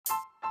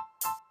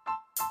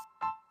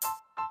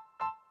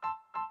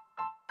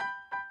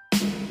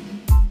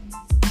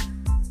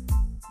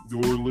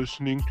You're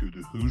listening to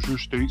the Hoosier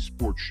State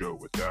Sports Show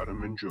with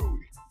Adam and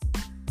Joey.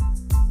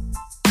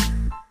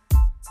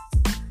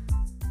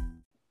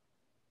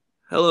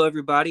 Hello,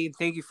 everybody, and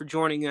thank you for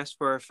joining us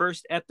for our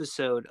first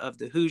episode of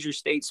the Hoosier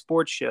State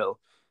Sports Show.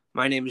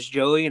 My name is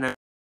Joey, and I'm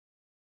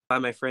by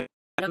my friend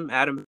Adam.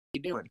 Adam, how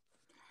you doing?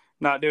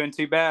 Not doing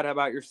too bad. How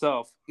about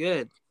yourself?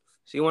 Good.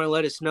 So you want to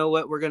let us know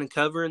what we're going to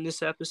cover in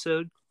this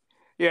episode?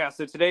 Yeah,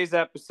 so today's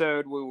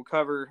episode, we will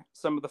cover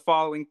some of the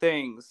following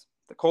things.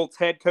 The Colts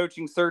head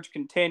coaching search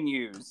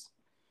continues.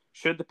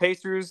 Should the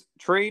Pacers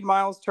trade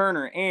Myles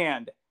Turner?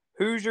 And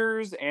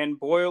Hoosiers and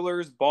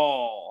Boilers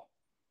ball.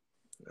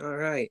 All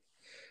right.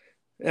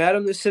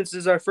 Adam, since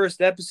this is our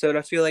first episode,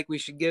 I feel like we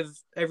should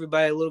give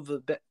everybody a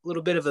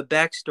little bit of a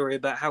backstory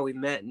about how we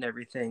met and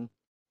everything.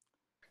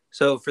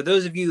 So for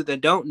those of you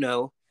that don't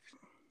know,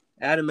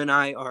 Adam and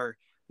I are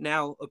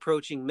now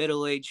approaching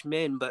middle-aged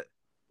men, but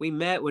we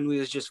met when we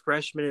was just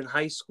freshmen in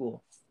high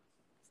school.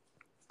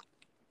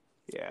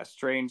 Yeah,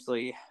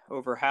 strangely,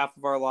 over half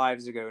of our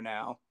lives ago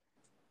now.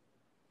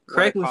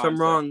 Correct me if I'm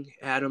wrong,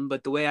 Adam,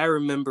 but the way I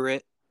remember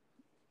it,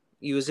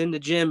 you was in the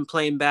gym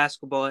playing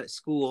basketball at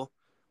school,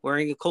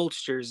 wearing a Colts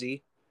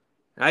jersey.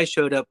 I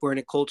showed up wearing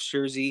a Colts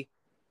jersey,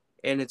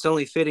 and it's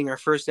only fitting our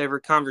first ever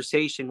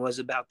conversation was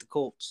about the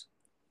Colts.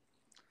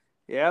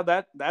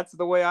 Yeah, that's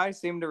the way I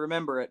seem to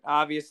remember it.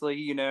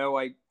 Obviously,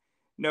 I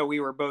know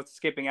we were both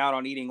skipping out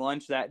on eating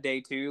lunch that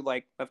day too,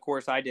 like, of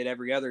course, I did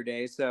every other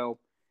day. So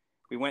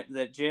we went to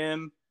the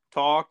gym,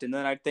 talked, and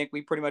then I think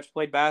we pretty much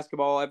played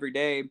basketball every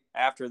day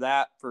after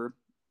that for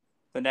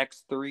the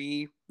next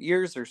 3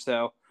 years or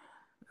so.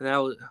 And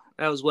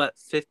that was what,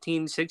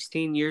 15,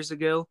 16 years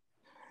ago?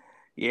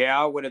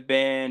 Yeah, it would have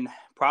been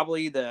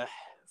probably the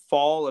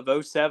fall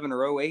of 07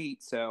 or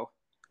 08. So,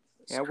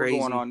 yeah, It's crazy.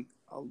 We're going on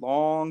a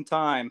long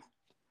time.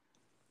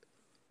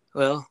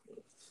 Well,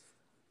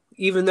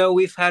 even though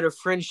we've had a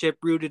friendship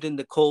rooted in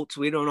the Colts,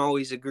 we don't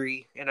always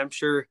agree. And I'm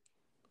sure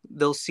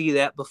they'll see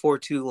that before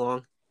too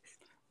long.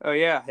 Oh,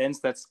 yeah. Hence,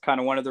 that's kind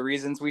of one of the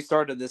reasons we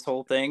started this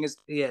whole thing is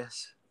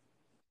yes,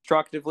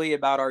 constructively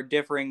about our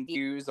differing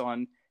views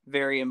on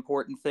very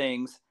important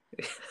things.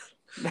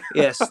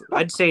 Yes,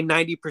 I'd say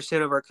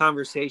 90% of our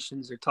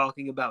conversations are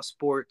talking about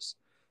sports,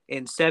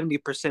 and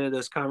 70% of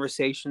those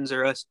conversations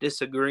are us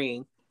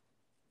disagreeing.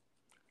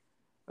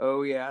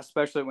 Oh, yeah,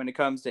 especially when it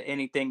comes to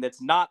anything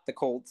that's not the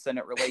Colts and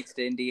it relates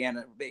to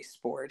Indiana-based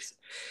sports.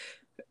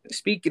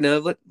 Speaking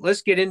of,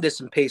 let's get into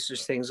some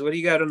Pacers things. What do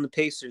you got on the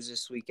Pacers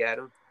this week,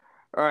 Adam?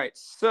 All right,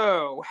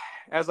 so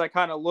as I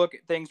kind of look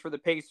at things for the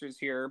Pacers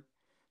here,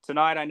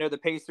 tonight I know the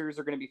Pacers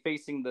are going to be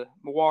facing the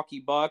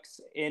Milwaukee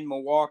Bucks in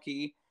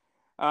Milwaukee.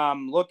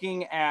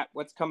 Looking at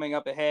what's coming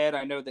up ahead,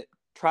 I know that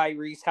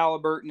Tyrese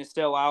Halliburton is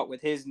still out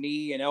with his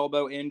knee and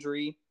elbow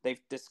injury.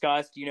 They've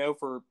discussed,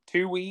 for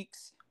 2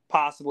 weeks,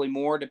 possibly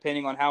more,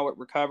 depending on how it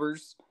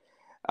recovers.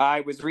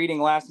 I was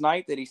reading last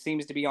night that he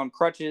seems to be on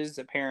crutches,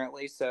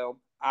 apparently, so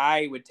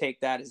I would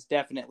take that as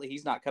definitely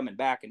he's not coming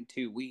back in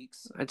 2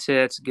 weeks. I'd say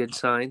that's a good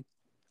sign.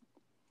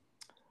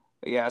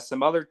 Yeah,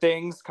 some other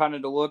things kind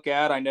of to look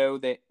at. I know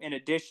that in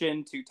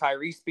addition to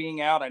Tyrese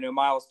being out, I know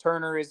Myles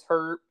Turner is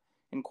hurt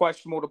and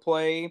questionable to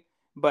play,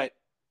 but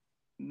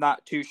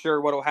not too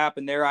sure what will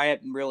happen there. I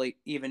hadn't really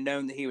even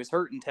known that he was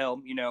hurt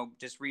until,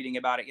 just reading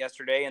about it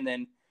yesterday. And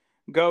then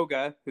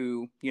Goga,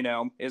 who,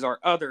 is our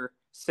other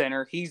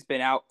center, he's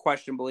been out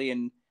questionably,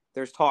 and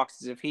there's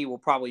talks as if he will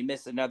probably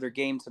miss another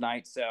game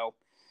tonight. So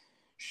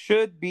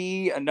should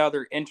be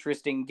another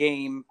interesting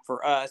game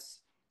for us.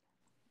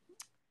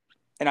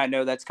 And I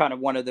know that's kind of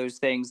one of those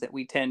things that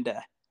we tend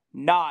to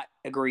not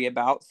agree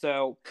about.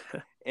 So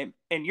in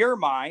your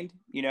mind,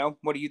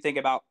 what do you think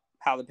about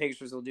how the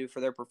Pacers will do for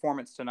their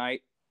performance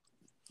tonight?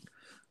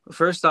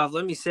 First off,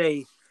 let me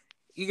say,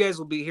 you guys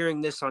will be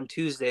hearing this on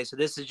Tuesday, so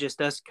this is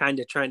just us kind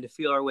of trying to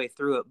feel our way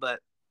through it. But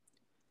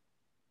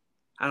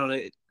I don't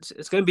know,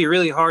 it's going to be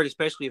really hard,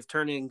 especially if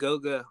Turner and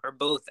Goga are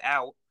both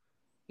out.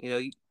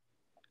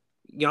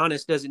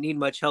 Giannis doesn't need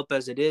much help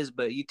as it is,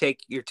 but you take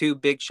your two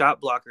big shot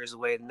blockers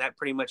away, and that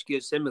pretty much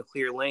gives him a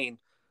clear lane.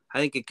 I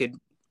think it could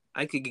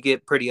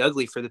get pretty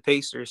ugly for the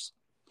Pacers.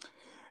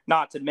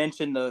 Not to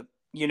mention the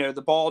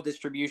ball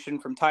distribution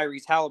from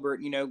Tyrese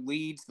Halliburton,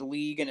 leads the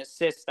league in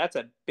assists. That's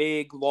a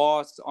big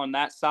loss on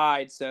that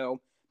side.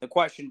 So the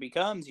question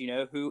becomes,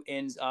 who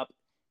ends up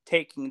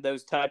taking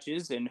those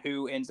touches and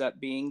who ends up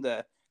being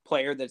the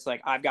player that's like,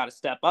 I've got to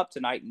step up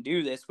tonight and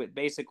do this with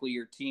basically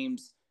your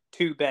team's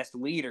two best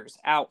leaders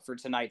out for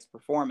tonight's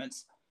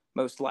performance,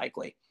 most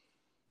likely.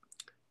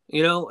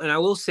 And I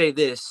will say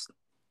this,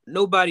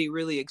 nobody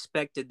really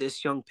expected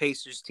this young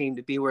Pacers team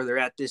to be where they're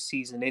at this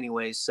season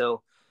anyways.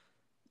 So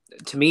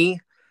to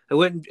me, it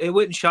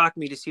wouldn't shock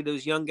me to see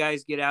those young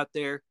guys get out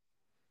there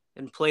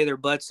and play their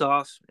butts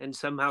off and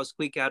somehow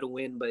squeak out a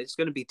win, but it's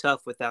going to be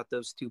tough without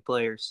those two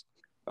players.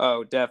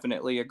 Oh,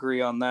 definitely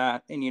agree on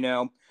that. And,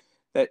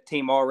 that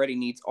team already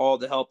needs all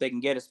the help they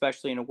can get,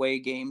 especially in away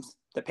games.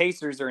 The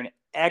Pacers are an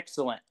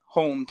excellent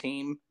home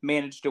team,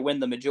 managed to win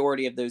the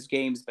majority of those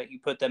games, but you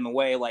put them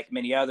away like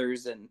many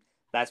others, and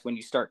that's when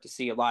you start to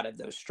see a lot of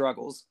those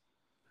struggles.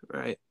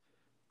 Right.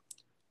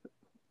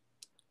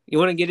 You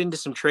want to get into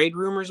some trade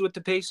rumors with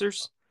the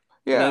Pacers?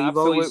 Yeah, You've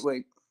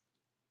absolutely.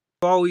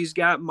 always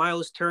got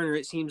Myles Turner.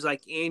 It seems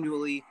like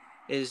annually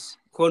is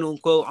quote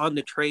unquote on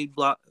the trade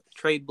block.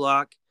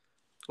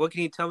 What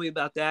can you tell me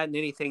about that and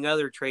anything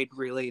other trade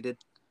related?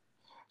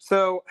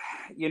 So,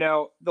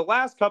 the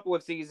last couple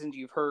of seasons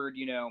you've heard,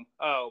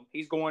 oh,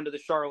 he's going to the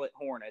Charlotte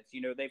Hornets.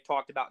 They've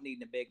talked about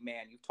needing a big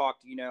man. You've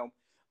talked,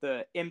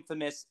 the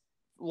infamous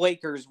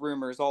Lakers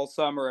rumors all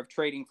summer of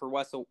trading for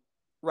Russell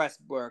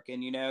Westbrook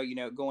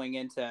and, going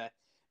into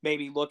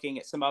maybe looking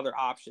at some other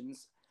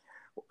options.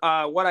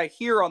 What I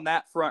hear on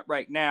that front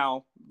right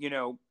now,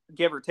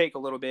 give or take a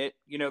little bit,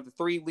 the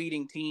three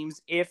leading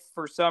teams, if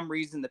for some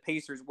reason the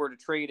Pacers were to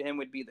trade him,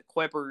 would be the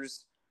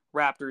Clippers,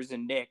 Raptors,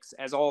 and Knicks,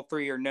 as all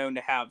three are known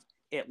to have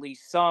at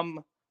least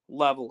some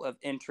level of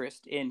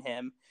interest in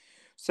him.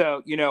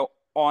 So,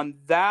 on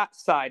that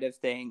side of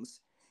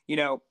things,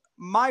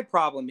 my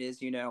problem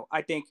is,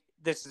 I think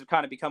this has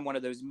kind of become one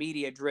of those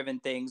media driven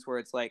things where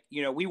it's like,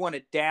 we want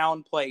to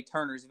downplay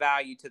Turner's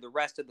value to the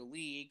rest of the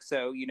league.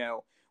 So,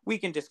 we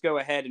can just go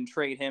ahead and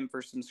trade him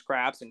for some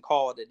scraps and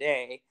call it a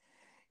day.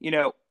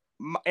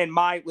 In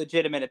my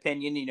legitimate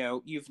opinion,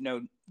 you've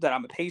known that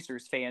I'm a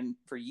Pacers fan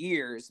for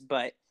years,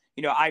 but,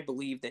 I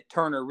believe that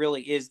Turner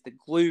really is the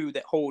glue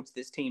that holds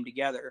this team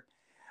together.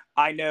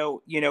 I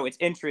know, it's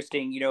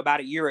interesting, about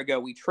a year ago,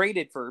 we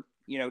traded for,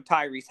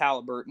 Tyrese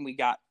Halliburton. We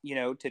got,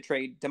 to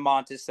trade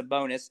DeMontis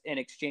Sabonis in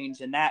exchange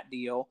in that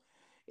deal.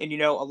 And,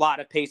 a lot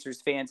of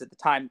Pacers fans at the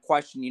time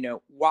questioned,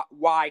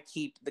 why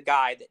keep the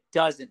guy that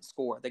doesn't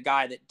score, the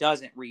guy that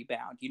doesn't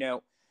rebound?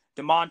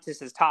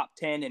 DeMontis is top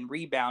 10 in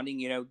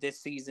rebounding, this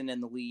season in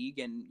the league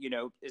and,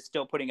 is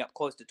still putting up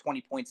close to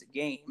 20 points a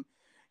game.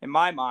 In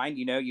my mind,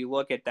 you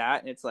look at that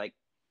and it's like,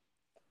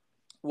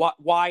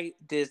 why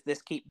does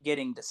this keep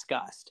getting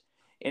discussed?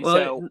 And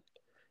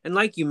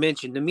like you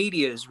mentioned, the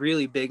media is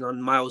really big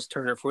on Myles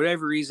Turner. For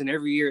whatever reason,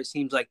 every year it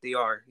seems like they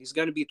are. He's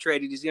going to be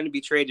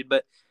traded.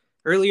 But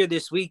earlier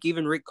this week,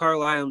 even Rick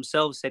Carlisle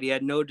himself said he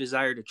had no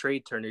desire to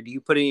trade Turner. Do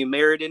you put any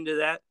merit into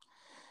that?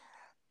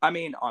 I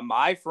mean, on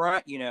my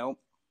front,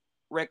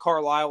 Rick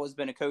Carlisle has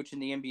been a coach in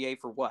the NBA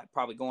for what?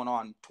 Probably going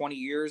on 20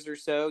 years or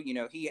so.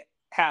 He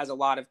has a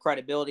lot of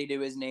credibility to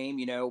his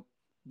name,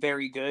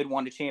 very good,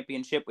 won a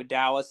championship with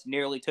Dallas,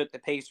 nearly took the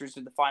Pacers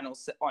to the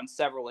finals on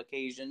several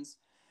occasions.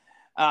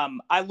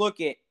 I look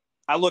at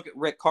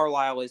Rick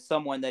Carlisle as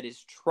someone that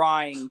is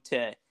trying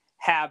to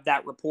have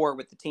that rapport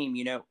with the team.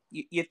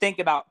 You think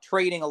about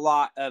trading a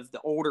lot of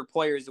the older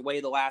players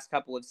away the last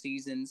couple of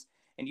seasons,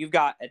 and you've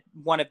got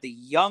one of the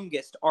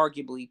youngest,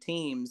 arguably,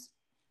 teams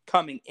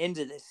coming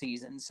into this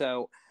season.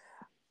 So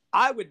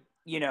I would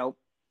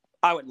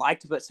like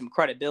to put some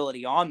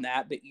credibility on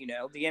that, but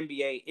the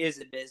NBA is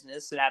a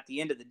business, and at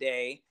the end of the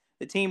day,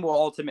 the team will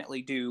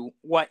ultimately do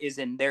what is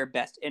in their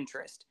best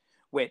interest,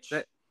 which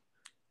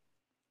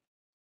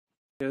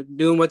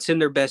doing what's in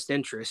their best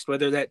interest,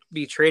 whether that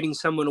be trading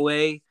someone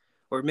away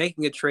or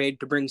making a trade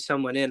to bring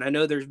someone in. I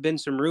know there's been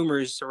some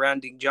rumors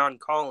surrounding John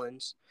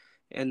Collins,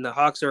 and the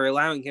Hawks are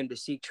allowing him to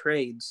seek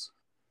trades.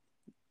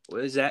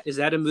 Is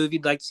that a move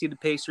you'd like to see the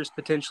Pacers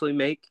potentially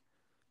make?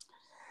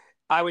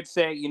 I would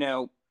say,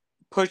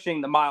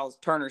 pushing the Myles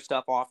Turner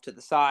stuff off to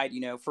the side,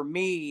 for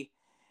me,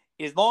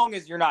 as long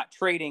as you're not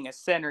trading a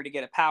center to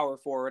get a power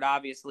forward,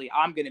 obviously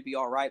I'm going to be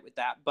all right with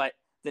that. But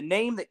the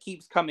name that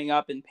keeps coming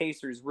up in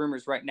Pacers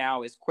rumors right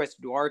now is Chris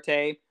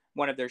Duarte,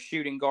 one of their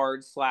shooting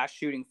guards /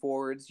 shooting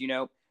forwards,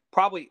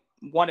 probably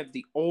one of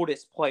the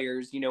oldest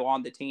players,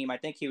 on the team. I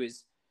think he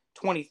was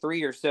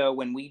 23 or so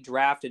when we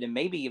drafted him,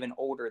 maybe even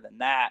older than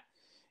that.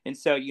 And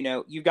so,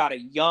 you've got a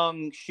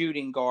young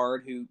shooting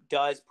guard who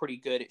does pretty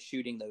good at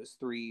shooting those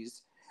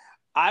threes.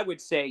 I would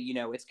say,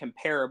 it's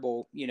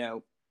comparable,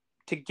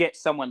 to get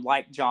someone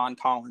like John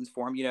Collins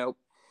for him.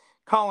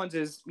 Collins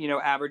is,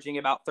 averaging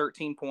about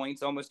 13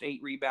 points, almost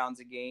 8 rebounds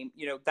a game.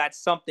 That's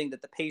something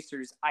that the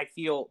Pacers, I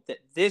feel that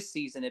this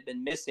season have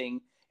been missing,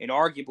 and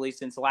arguably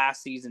since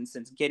last season,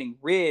 since getting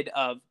rid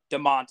of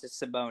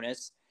DeMontis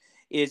Sabonis,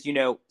 is,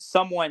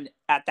 someone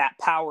at that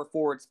power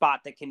forward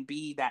spot that can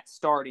be that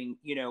starting,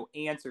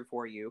 answer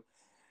for you.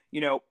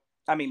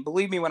 I mean,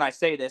 believe me when I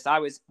say this, I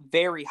was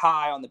very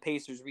high on the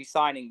Pacers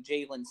re-signing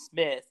Jalen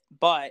Smith,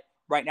 but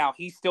right now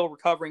he's still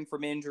recovering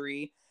from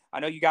injury. I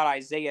know you got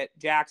Isaiah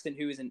Jackson,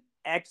 who is an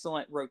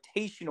excellent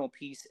rotational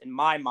piece in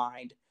my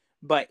mind,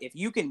 but if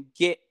you can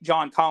get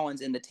John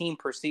Collins and the team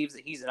perceives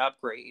that he's an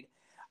upgrade,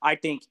 I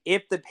think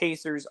if the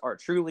Pacers are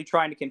truly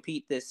trying to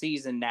compete this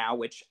season now,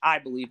 which I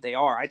believe they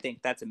are, I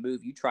think that's a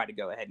move you try to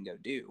go ahead and go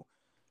do.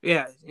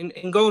 Yeah,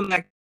 and going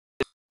back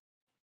to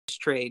this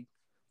trade,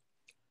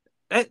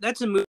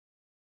 that's a move.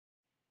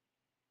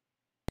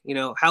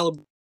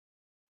 Halliburton,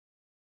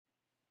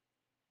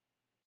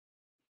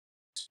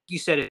 you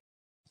said it,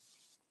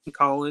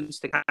 Collins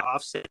to kind of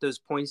offset those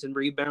points and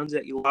rebounds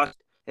that you lost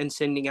and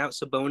sending out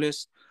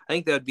Sabonis. I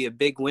think that would be a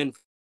big win.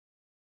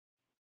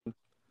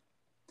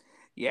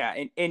 Yeah,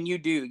 and you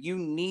do. You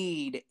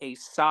need a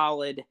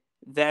solid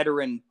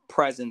veteran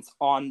presence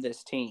on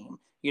this team.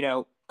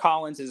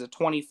 Collins is a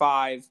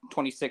 25,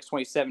 26,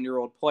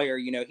 27-year-old player.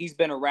 He's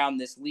been around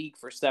this league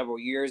for several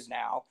years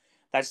now.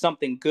 That's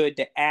something good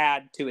to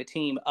add to a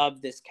team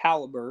of this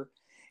caliber.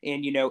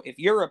 And, if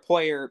you're a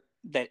player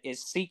that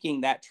is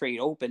seeking that trade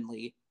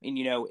openly and,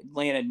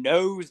 Atlanta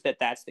knows that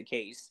that's the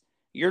case,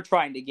 you're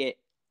trying to get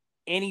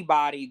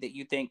anybody that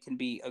you think can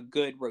be a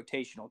good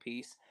rotational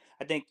piece.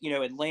 I think,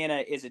 Atlanta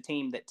is a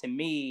team that, to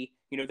me,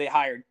 they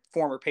hired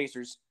former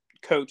Pacers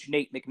coach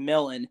Nate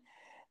McMillan.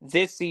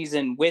 This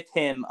season with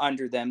him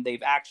under them,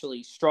 they've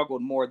actually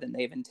struggled more than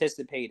they've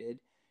anticipated.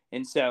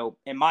 And so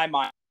in my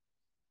mind,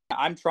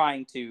 I'm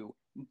trying to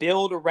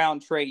build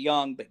around Trae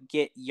Young, but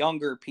get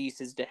younger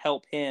pieces to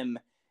help him,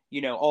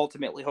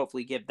 ultimately,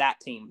 hopefully give that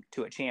team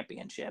to a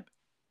championship.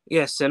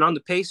 Yes, and on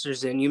the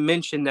Pacers, and you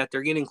mentioned that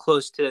they're getting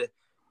close to,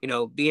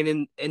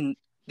 being in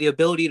the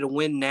ability to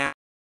win now.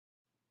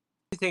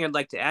 The thing I'd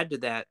like to add to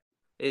that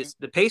is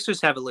the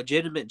Pacers have a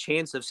legitimate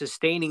chance of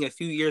sustaining a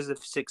few years of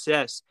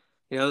success,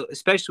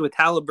 especially with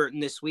Halliburton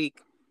this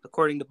week.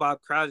 According to Bob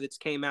Kravitz,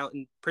 came out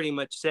and pretty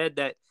much said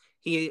that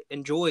he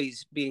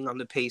enjoys being on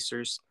the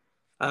Pacers.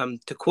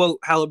 To quote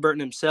Halliburton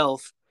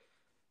himself,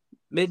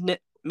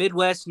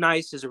 Midwest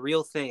nice is a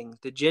real thing.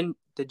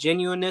 The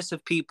genuineness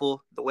of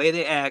people, the way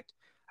they act,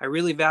 I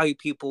really value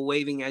people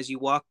waving as you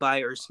walk by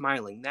or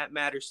smiling. That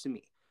matters to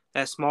me.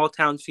 That small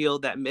town feel,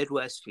 that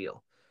Midwest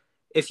feel.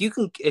 If you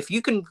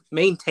can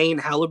maintain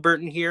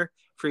Halliburton here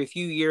for a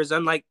few years,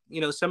 unlike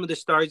some of the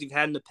stars you've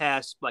had in the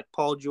past, like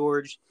Paul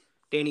George,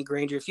 Danny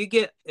Granger, if you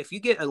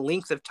get a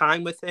length of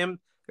time with him,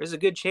 there's a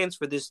good chance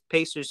for this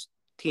Pacers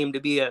team to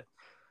be a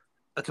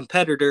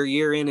competitor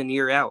year in and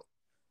year out.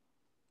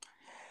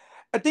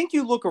 I think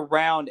you look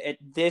around at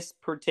this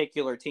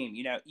particular team,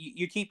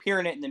 you keep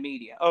hearing it in the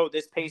media. Oh,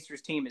 this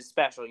Pacers team is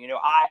special.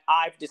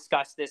 I've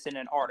discussed this in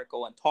an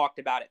article and talked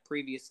about it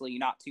previously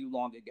not too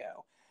long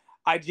ago.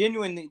 I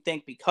genuinely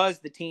think because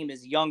the team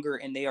is younger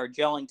and they are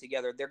gelling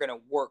together, they're going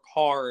to work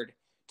hard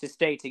to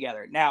stay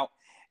together. Now,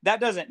 that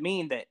doesn't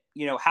mean that,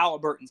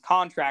 Halliburton's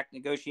contract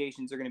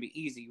negotiations are going to be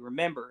easy.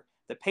 Remember,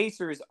 the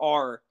Pacers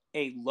are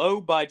a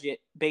low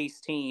budget base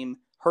team.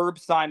 Herb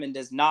Simon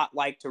does not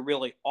like to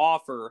really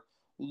offer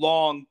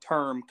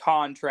long-term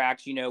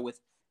contracts, with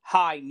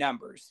high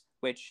numbers,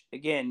 which,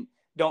 again,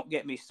 don't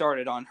get me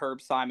started on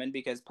Herb Simon,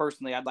 because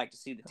personally I'd like to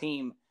see the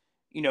team,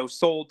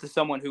 sold to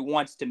someone who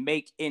wants to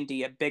make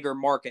Indy a bigger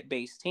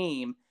market-based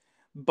team.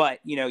 But,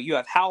 you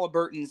have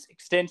Halliburton's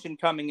extension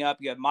coming up.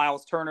 You have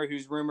Myles Turner,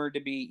 who's rumored to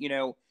be,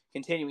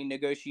 continuing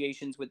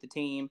negotiations with the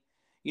team.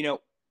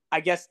 I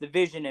guess the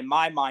vision in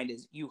my mind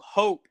is you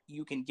hope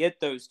you can get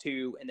those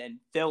two and then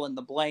fill in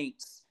the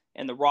blanks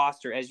in the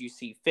roster as you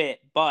see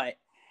fit. But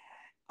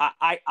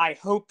I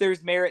hope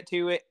there's merit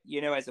to it.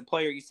 As a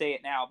player, you say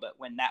it now, but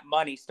when that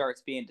money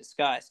starts being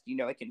discussed,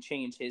 it can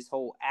change his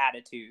whole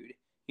attitude,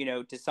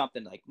 to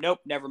something like, nope,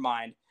 never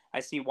mind.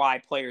 I see why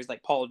players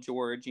like Paul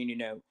George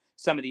and,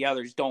 some of the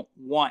others don't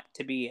want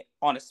to be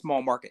on a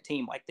small market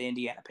team like the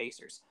Indiana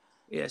Pacers.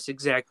 Yes,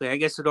 exactly. I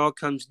guess it all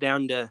comes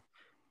down to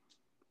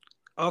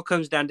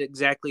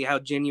exactly how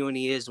genuine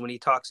he is when he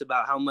talks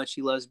about how much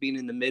he loves being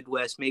in the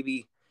Midwest.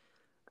 Maybe,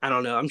 I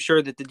don't know. I'm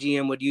sure that the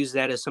GM would use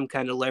that as some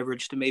kind of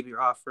leverage to maybe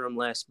offer him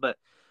less. But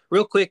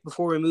real quick,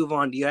 before we move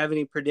on, do you have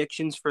any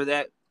predictions for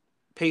that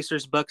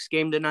Pacers-Bucks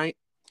game tonight?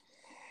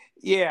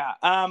 Yeah.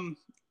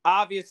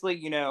 Obviously,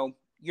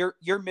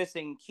 you're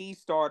missing key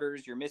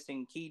starters. You're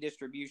missing key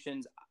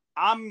distributions.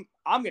 I'm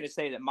going to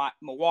say that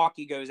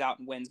Milwaukee goes out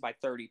and wins by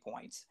 30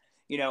 points.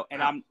 And wow,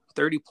 I'm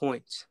 30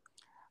 points.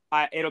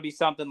 It'll be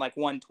something like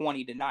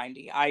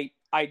 120-90.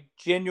 I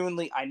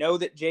genuinely, I know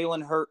that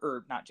Jalen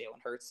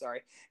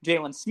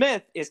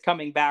Smith is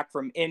coming back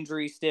from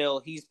injury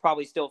still. He's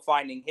probably still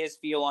finding his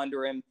feel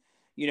under him.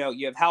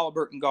 You have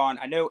Halliburton gone.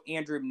 I know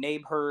Andrew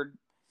Neighbor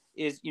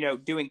is,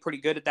 doing pretty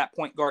good at that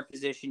point guard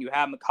position. You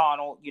have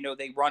McConnell,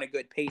 they run a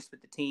good pace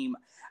with the team.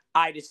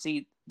 I just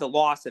see the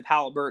loss of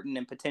Halliburton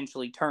and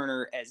potentially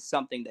Turner as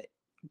something that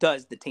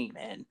does the team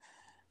in.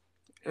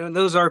 And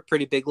those are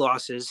pretty big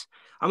losses.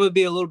 I'm going to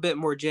be a little bit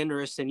more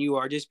generous than you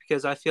are, just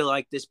because I feel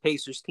like this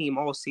Pacers team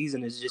all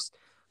season has just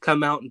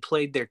come out and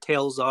played their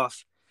tails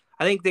off.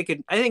 I think they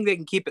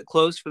can keep it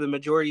close for the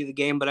majority of the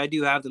game, but I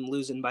do have them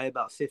losing by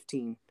about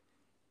 15.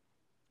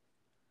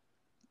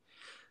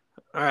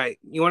 All right.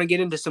 You want to get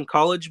into some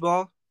college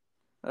ball?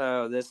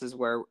 Oh, this is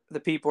where the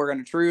people are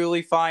going to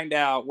truly find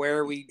out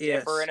where we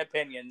differ in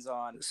opinions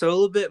on. So a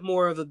little bit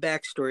more of a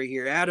backstory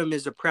here. Adam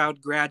is a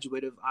proud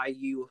graduate of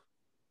IU.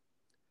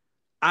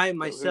 I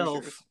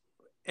myself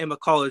am a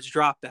college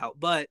dropout,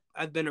 but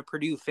I've been a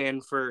Purdue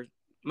fan for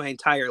my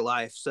entire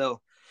life.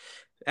 So,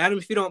 Adam,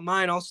 if you don't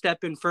mind, I'll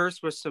step in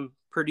first with some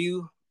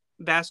Purdue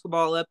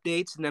basketball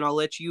updates, and then I'll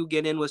let you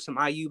get in with some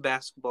IU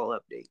basketball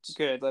updates.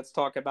 Good. Let's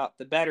talk about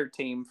the better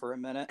team for a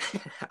minute.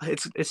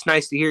 It's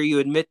nice to hear you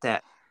admit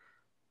that.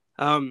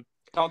 Don't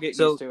get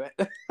used to it.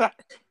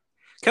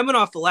 Coming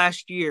off the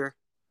last year,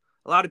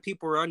 a lot of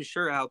people were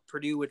unsure how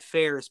Purdue would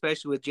fare,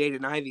 especially with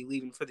Jaden Ivey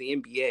leaving for the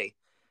NBA.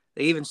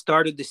 They even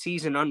started the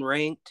season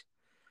unranked.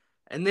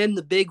 And then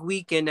the big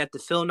weekend at the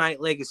Phil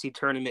Knight Legacy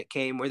Tournament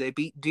came where they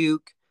beat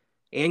Duke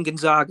and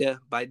Gonzaga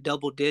by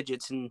double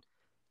digits. And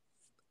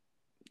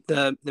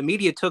the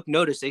media took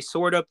notice. They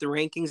soared up the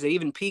rankings. They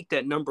even peaked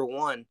at number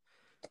 1.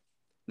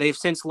 They've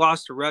since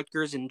lost to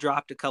Rutgers and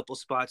dropped a couple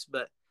spots.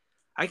 But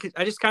I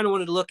just kind of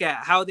wanted to look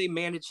at how they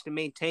managed to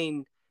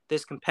maintain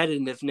this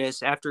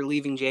competitiveness after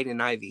leaving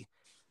Jaden Ivey.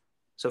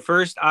 So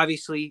first,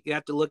 obviously, you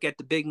have to look at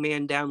the big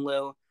man down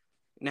low,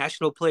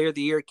 National Player of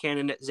the Year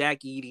candidate Zach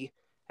Edey,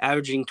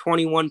 averaging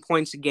 21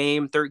 points a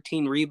game,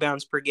 13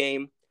 rebounds per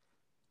game.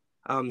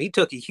 He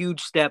took a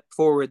huge step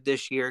forward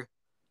this year.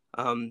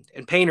 And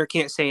Painter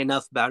can't say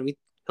enough about him.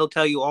 He'll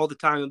tell you all the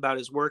time about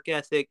his work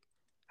ethic,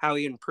 how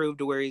he improved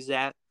to where he's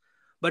at.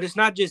 But it's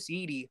not just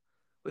Edey.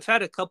 We've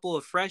had a couple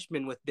of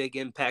freshmen with big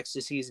impacts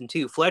this season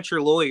too.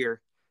 Fletcher Lawyer,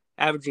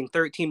 averaging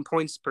 13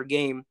 points per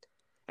game.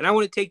 And I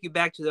want to take you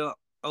back to the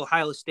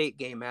Ohio State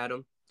game,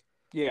 Adam.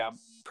 Yeah.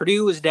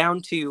 Purdue was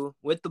down 2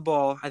 with the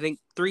ball. I think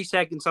 3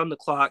 seconds on the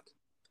clock.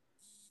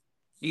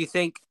 Do you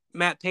think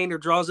Matt Painter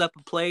draws up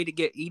a play to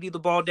get Edey the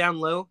ball down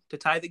low to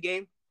tie the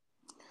game?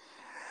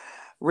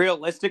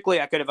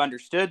 Realistically, I could have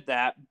understood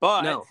that,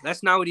 but no,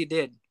 that's not what he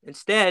did.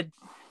 Instead,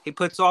 he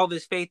puts all of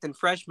his faith in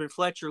freshman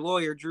Fletcher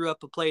Lawyer, drew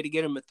up a play to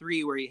get him a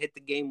 3 where he hit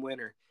the game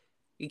winner.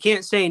 You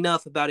can't say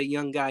enough about a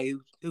young guy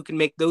who can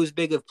make those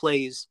big of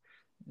plays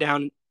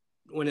down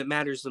when it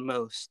matters the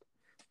most.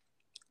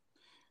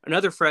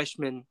 Another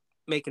freshman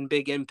making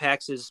big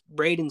impacts is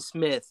Braden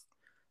Smith.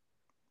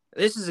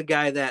 This is a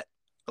guy that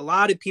a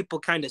lot of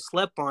people kind of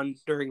slept on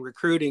during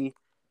recruiting,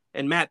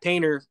 and Matt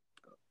Painter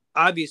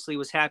obviously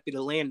was happy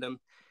to land him.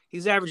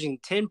 He's averaging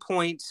 10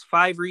 points,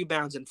 5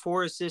 rebounds, and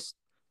 4 assists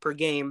per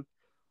game,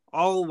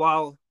 all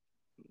while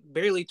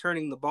barely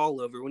turning the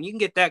ball over. When you can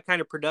get that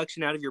kind of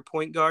production out of your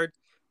point guard,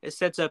 it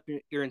sets up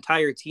your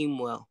entire team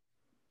well.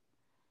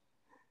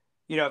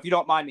 You know, if you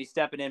don't mind me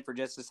stepping in for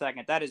just a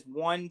second, that is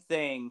one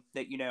thing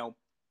that, you know,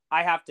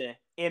 I have to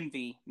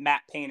envy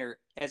Matt Painter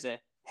as a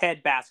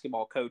head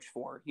basketball coach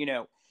for. You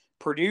know,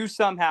 Purdue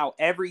somehow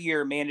every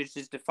year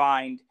manages to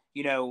find,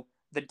 you know,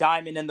 the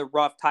diamond in the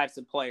rough types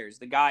of players,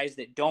 the guys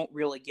that don't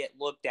really get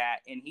looked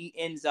at, and he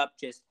ends up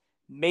just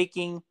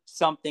making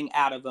something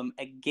out of them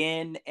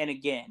again and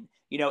again.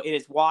 You know, it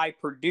is why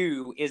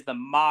Purdue is the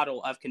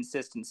model of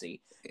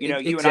consistency. You know,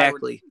 you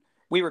exactly. and I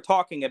we were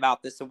talking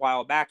about this a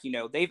while back. You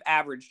know, they've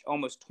averaged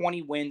almost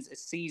 20 wins a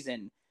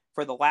season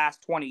for the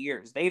last 20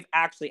 years. They've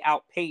actually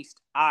outpaced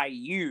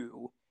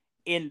IU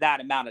in that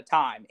amount of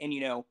time. And,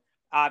 you know,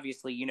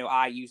 obviously, you know,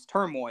 IU's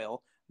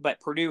turmoil, but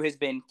Purdue has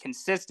been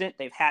consistent.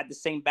 They've had the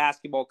same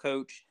basketball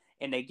coach,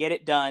 and they get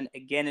it done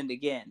again and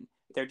again.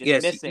 They're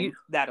just missing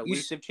that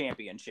elusive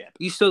championship.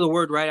 You stole the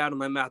word right out of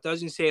my mouth. I was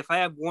going to say, if I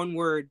have one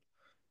word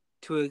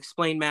to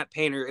explain Matt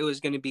Painter, it was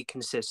going to be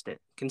consistent.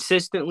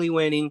 Consistently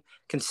winning,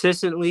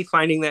 consistently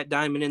finding that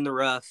diamond in the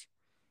rough,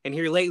 and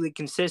here lately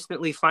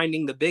consistently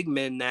finding the big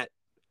men that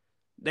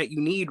you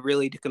need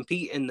really to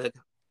compete in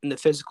the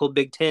physical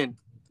Big Ten.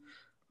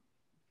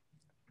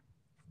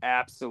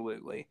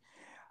 Absolutely.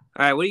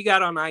 All right, what do you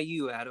got on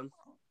IU, Adam?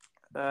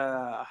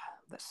 The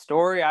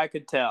story I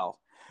could tell.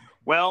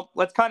 Well,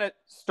 let's kind of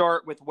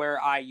start with where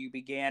IU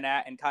began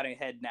at and kind of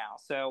head now.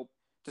 So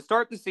to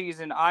start the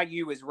season,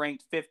 IU is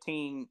ranked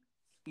 15,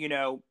 you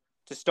know,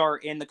 to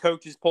start in the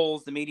coaches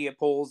polls, the media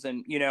polls.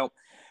 And, you know,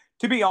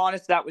 to be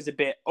honest, that was a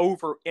bit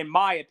over, in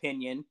my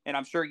opinion, and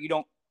I'm sure you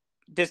don't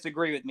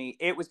disagree with me.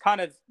 It was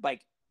kind of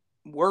like,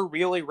 we're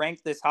really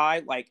ranked this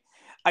high. Like,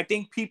 I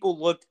think people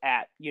looked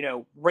at, you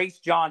know, Race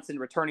Johnson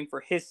returning for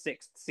his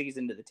 6th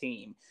season to the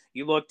team.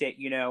 You looked at,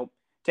 you know,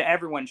 to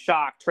everyone's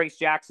shock, Trace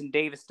Jackson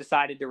Davis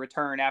decided to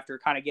return after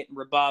kind of getting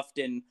rebuffed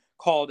and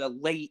called a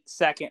late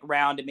second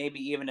round and maybe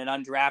even an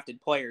undrafted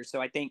player.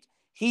 So I think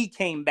he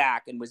came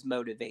back and was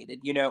motivated.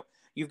 You know,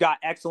 you've got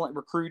excellent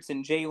recruits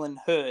in Jalen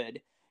Hood,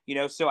 you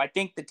know, so I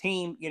think the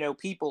team, you know,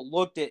 people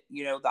looked at,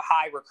 you know, the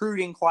high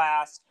recruiting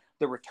class,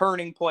 the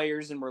returning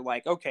players, and were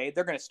like, okay,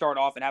 they're going to start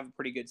off and have a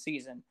pretty good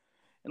season.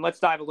 And let's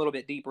dive a little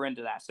bit deeper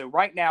into that. So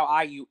right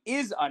now, IU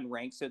is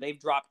unranked, so they've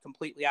dropped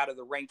completely out of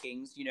the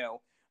rankings. You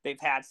know, they've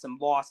had some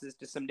losses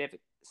to some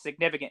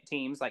significant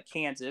teams like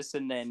Kansas,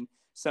 and then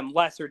some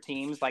lesser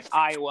teams like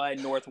Iowa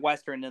and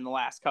Northwestern in the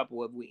last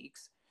couple of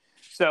weeks.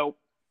 So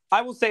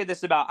I will say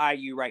this about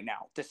IU right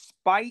now.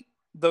 Despite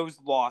those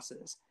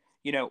losses,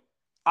 you know,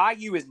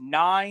 IU is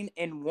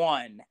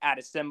 9-1 at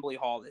Assembly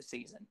Hall this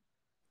season.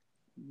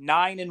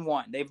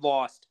 9-1. They've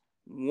lost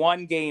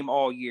one game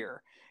all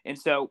year. And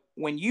so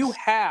when you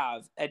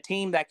have a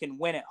team that can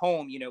win at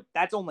home, you know,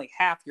 that's only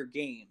half your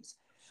games.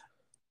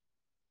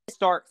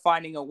 Start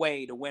finding a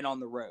way to win on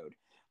the road.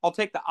 I'll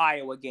take the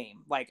Iowa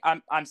game. Like,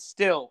 I'm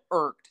still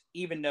irked,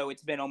 even though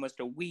it's been almost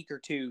a week or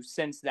two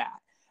since that.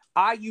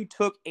 IU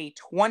took a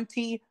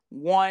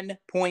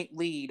 21-point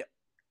lead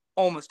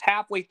almost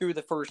halfway through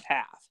the first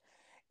half.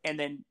 And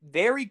then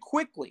very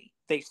quickly,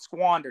 they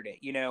squandered it.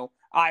 You know,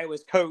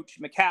 Iowa's coach,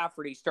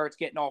 McCafferty, starts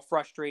getting all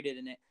frustrated,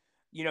 and it,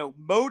 you know,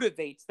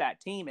 motivates that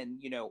team.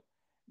 And, you know,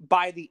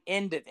 by the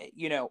end of it,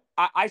 you know,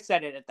 I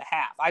said it at the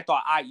half. I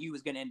thought IU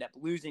was going to end up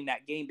losing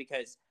that game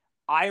because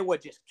Iowa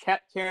just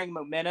kept carrying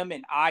momentum,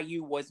 and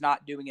IU was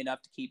not doing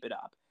enough to keep it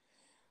up.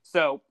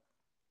 So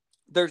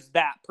there's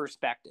that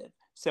perspective.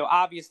 So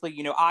obviously,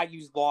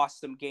 IU's lost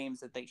some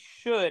games that they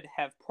should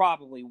have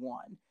probably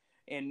won.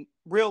 And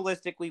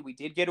realistically, we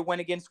did get a win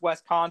against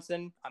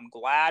Wisconsin. I'm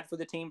glad for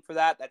the team for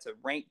that. That's a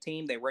ranked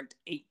team. They ranked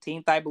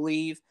 18th, I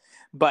believe.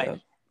 But,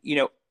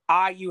 IU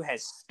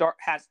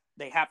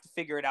they have to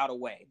figure it out a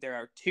way. There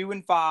are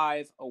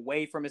 2-5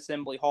 away from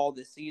Assembly Hall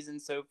this season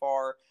so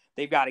far.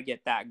 They've got to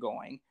get that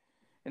going.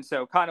 And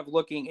so kind of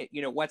looking at,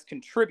 what's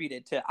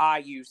contributed to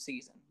IU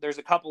season. There's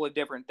a couple of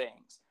different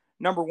things.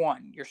 Number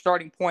one, your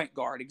starting point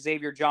guard,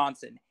 Xavier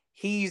Johnson.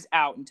 He's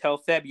out until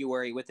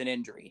February with an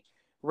injury.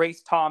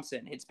 Race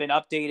Thompson, it's been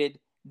updated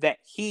that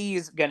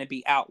he's going to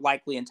be out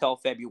likely until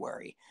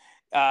February.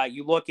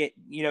 You look at,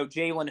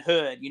 Jalen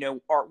Hood,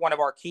 one of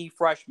our key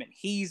freshmen.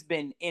 He's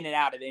been in and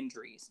out of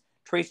injuries.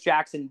 Trace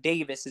Jackson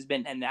Davis has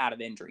been in and out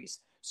of injuries.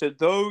 So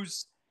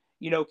those,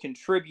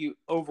 contribute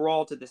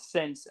overall to the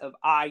sense of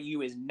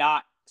IU is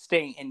not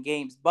staying in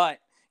games. But,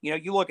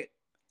 you look at,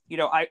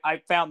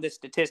 I found this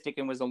statistic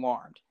and was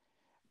alarmed.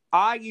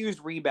 IU's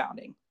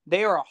rebounding.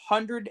 They are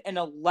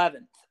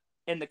 111th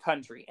in the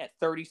country at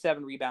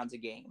 37 rebounds a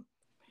game.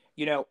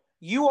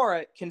 You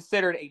are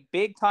considered a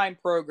big-time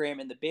program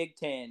in the Big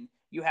Ten.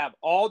 You have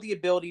all the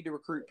ability to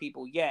recruit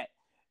people yet.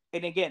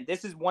 And again,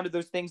 this is one of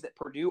those things that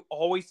Purdue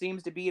always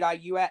seems to beat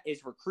IU at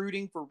is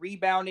recruiting for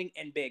rebounding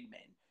and big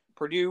men.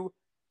 Purdue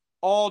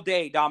all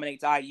day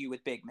dominates IU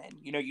with big men.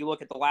 You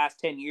look at the last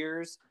 10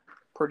 years,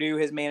 Purdue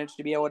has managed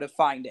to be able to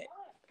find it.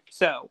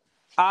 So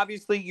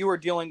obviously you are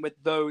dealing with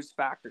those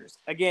factors.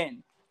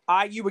 Again,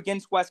 IU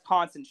against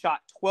Wisconsin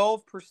shot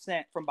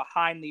 12% from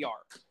behind the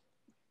arc.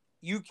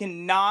 You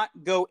cannot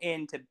go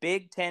into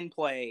Big Ten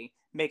play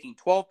making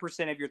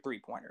 12% of your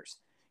three-pointers.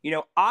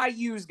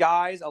 IU's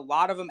guys, a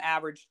lot of them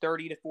average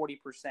 30 to 40%.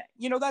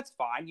 That's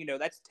fine.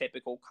 That's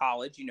typical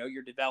college.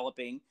 You're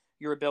developing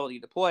your ability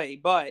to play.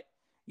 But,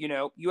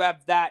 you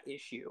have that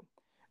issue.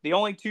 The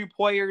only two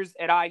players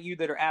at IU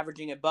that are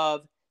averaging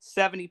above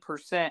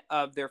 70%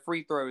 of their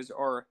free throws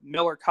are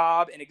Miller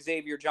Cobb and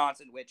Xavier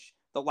Johnson, which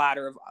the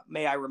latter,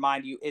 may I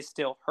remind you, is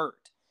still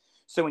hurt.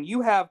 So when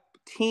you have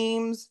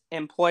teams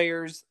and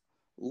players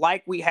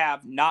like we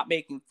have not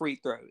making free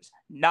throws,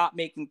 not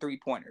making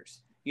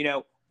three-pointers,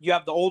 you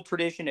have the old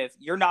tradition, if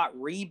you're not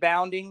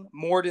rebounding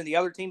more than the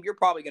other team, you're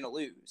probably going to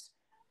lose.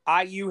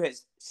 IU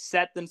has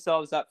set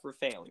themselves up for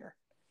failure.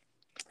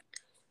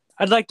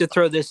 I'd like to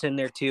throw this in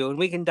there too, and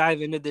we can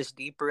dive into this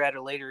deeper at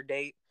a later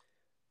date.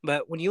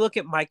 But when you look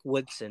at Mike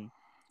Woodson,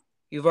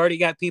 you've already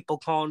got people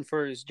calling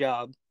for his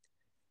job.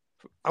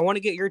 I want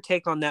to get your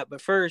take on that.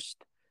 But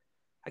first,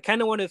 I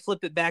kind of want to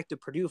flip it back to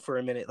Purdue for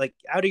a minute. Like,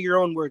 out of your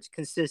own words,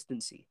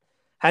 consistency.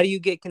 How do you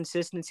get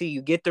consistency?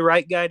 You get the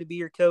right guy to be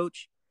your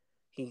coach.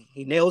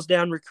 He nails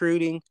down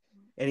recruiting,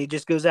 and he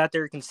just goes out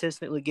there and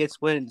consistently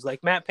gets wins.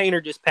 Like Matt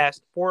Painter just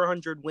passed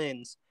 400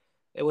 wins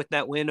with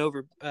that win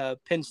over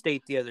Penn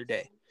State the other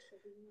day.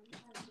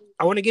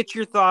 I want to get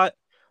your thought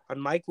on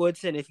Mike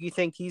Woodson, if you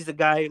think he's the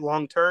guy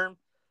long-term,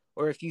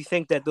 or if you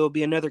think that there'll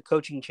be another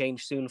coaching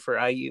change soon for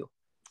IU.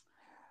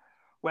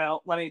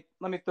 Well, let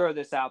me throw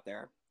this out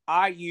there.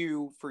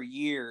 IU for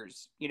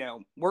years,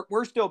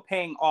 we're still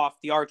paying off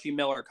the Archie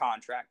Miller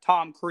contract.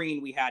 Tom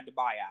Crean we had to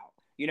buy out.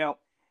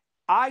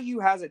 IU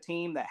has a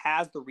team that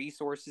has the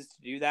resources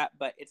to do that,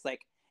 but it's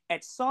like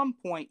at some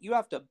point you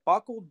have to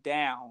buckle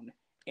down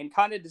and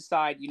kind of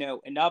decide,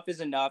 enough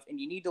is enough, and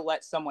you need to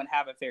let someone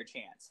have a fair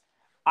chance.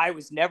 I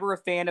was never a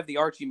fan of the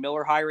Archie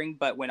Miller hiring,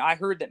 but when I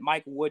heard that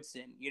Mike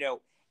Woodson,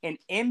 an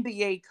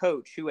NBA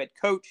coach who had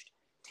coached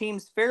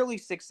teams fairly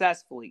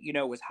successfully,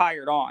 was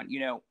hired on,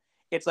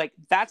 it's like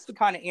that's the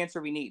kind of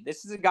answer we need.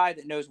 This is a guy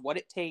that knows what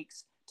it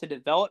takes to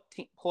develop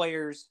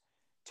players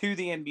to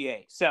the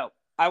NBA. So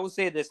I will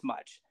say this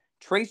much.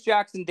 Trace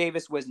Jackson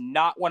Davis was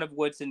not one of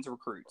Woodson's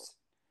recruits,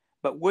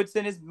 but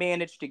Woodson has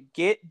managed to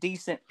get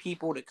decent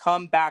people to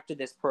come back to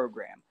this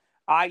program.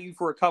 IU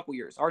for a couple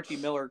years, Archie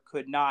Miller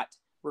could not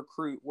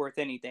recruit worth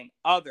anything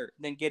other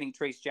than getting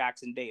Trace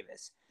Jackson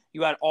Davis.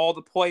 You had all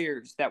the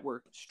players that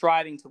were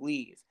striving to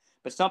leave.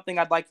 But something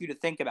I'd like you to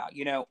think about,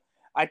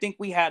 I think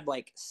we had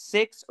like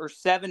 6 or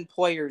 7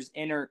 players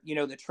enter,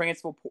 the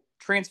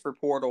transfer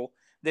portal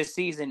this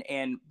season,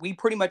 and we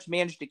pretty much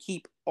managed to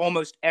keep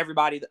almost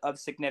everybody of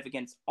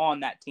significance on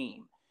that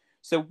team.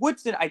 So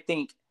Woodson, I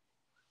think,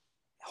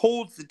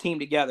 holds the team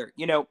together.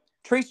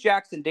 Trace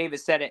Jackson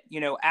Davis said it,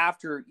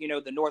 after,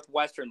 the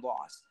Northwestern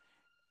loss.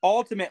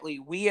 Ultimately,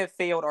 we have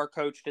failed our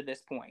coach to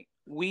this point.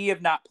 We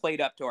have not played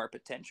up to our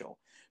potential.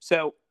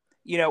 So,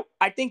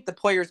 I think the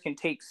players can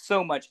take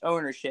so much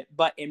ownership,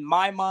 but in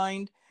my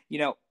mind,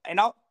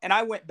 and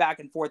I went back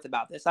and forth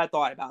about this. I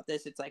thought about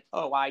this. It's like,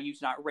 oh,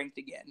 IU's not ranked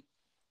again.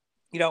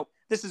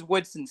 This is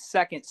Woodson's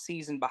second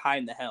season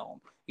behind the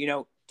helm.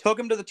 Took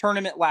him to the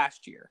tournament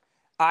last year.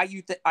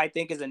 IU, I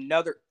think, is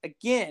another,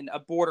 again, a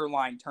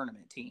borderline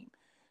tournament team.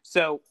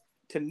 So,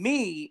 to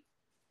me,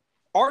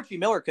 Archie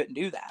Miller couldn't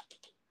do that.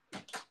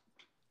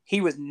 He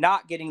was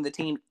not getting the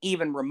team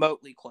even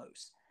remotely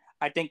close.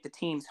 I think the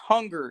team's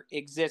hunger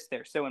exists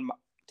there. So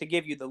to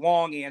give you the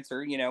long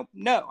answer,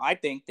 no, I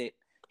think that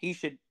he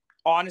should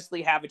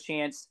honestly have a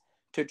chance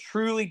to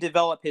truly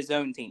develop his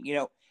own team,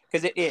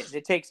 because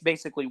it takes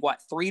basically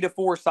 3 to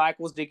 4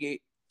 cycles to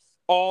get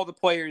all the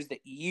players that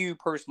you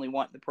personally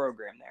want in the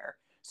program there.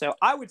 So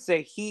I would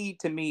say he,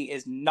 to me,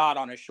 is not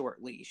on a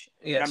short leash.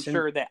 Yes, and I'm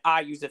sure that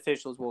IU's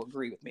officials will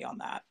agree with me on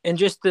that. And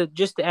just to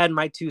add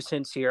my 2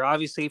 cents here,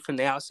 obviously from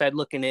the outside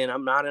looking in,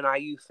 I'm not an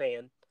IU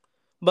fan,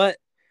 but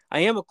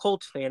I am a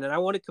Colts fan, and I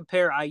want to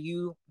compare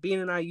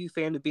being an IU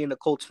fan to being a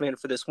Colts fan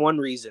for this one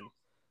reason.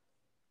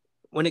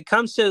 When it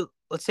comes to,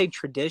 let's say,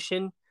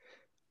 tradition,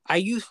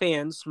 IU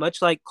fans,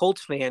 much like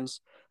Colts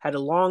fans, had a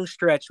long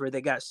stretch where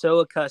they got so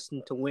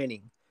accustomed to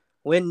winning.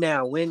 Win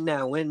now, win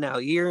now, win now.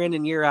 Year in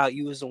and year out,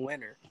 you was a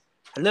winner.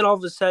 And then all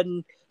of a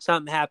sudden,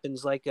 something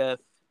happens, like a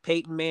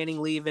Peyton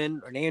Manning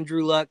leaving, or an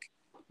Andrew Luck,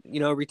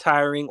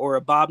 retiring, or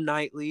a Bob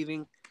Knight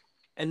leaving.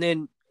 And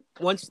then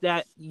once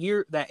that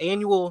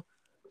annual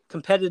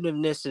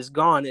competitiveness is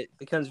gone, it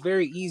becomes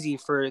very easy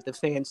for the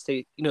fans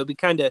to, be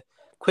kind of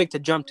quick to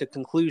jump to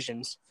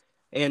conclusions.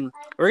 And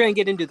we're going to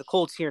get into the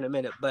Colts here in a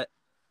minute, but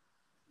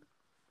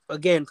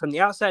again, from the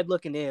outside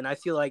looking in, I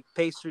feel like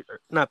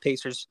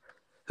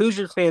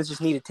Hoosier fans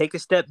just need to take a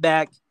step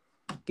back,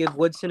 give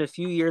Woodson a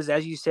few years,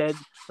 as you said,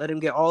 let him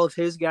get all of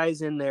his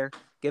guys in there,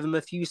 give him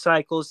a few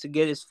cycles to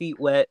get his feet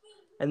wet,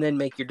 and then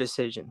make your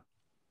decision.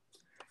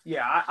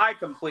 Yeah, I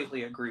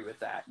completely agree with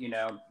that.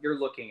 You're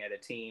looking at a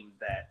team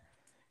that,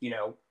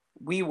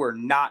 we were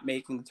not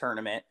making the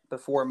tournament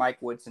before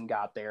Mike Woodson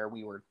got there.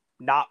 We were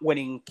not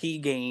winning key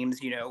games.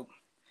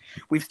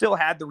 We've still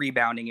had the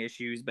rebounding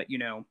issues, but,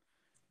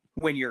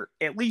 when you're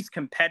at least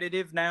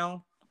competitive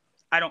now,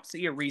 I don't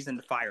see a reason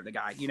to fire the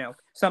guy.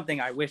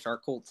 Something I wish our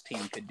Colts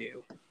team could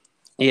do.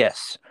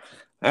 Yes.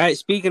 All right.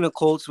 Speaking of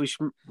Colts, we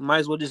might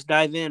as well just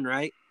dive in,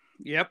 right?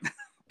 Yep.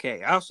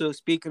 Okay. Also,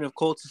 speaking of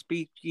Colts,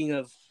 speaking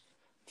of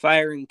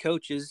firing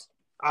coaches,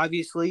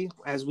 obviously,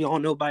 as we all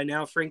know by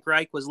now, Frank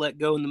Reich was let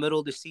go in the middle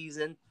of the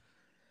season.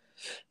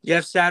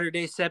 Jeff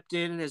Saturday stepped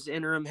in as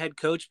interim head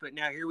coach, but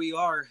now here we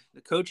are,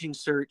 the coaching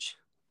search.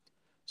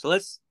 So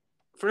let's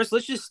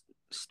just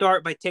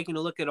start by taking a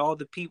look at all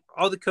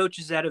the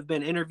coaches that have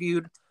been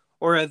interviewed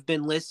or have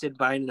been listed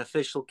by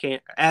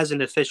as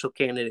an official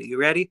candidate. You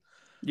ready?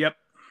 Yep.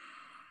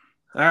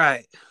 All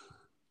right.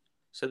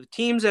 So the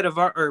teams that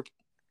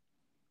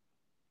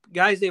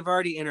guys they've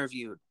already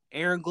interviewed: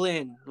 Aaron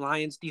Glenn,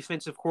 Lions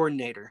defensive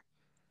coordinator.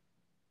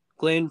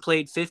 Glenn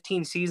played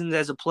 15 seasons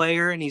as a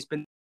player, and he's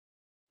been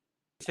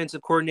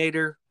defensive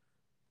coordinator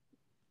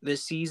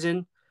this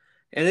season.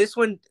 And this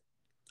one,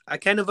 I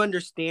kind of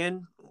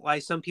understand why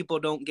some people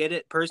don't get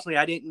it. Personally,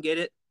 I didn't get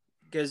it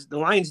because the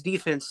Lions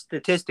defense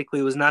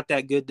statistically was not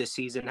that good this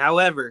season.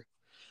 However,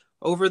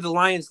 over the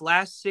Lions'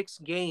 last 6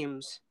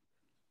 games,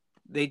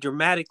 they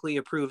dramatically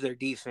improved their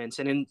defense.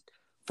 And in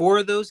 4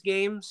 of those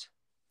games,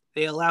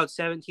 they allowed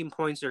 17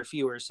 points or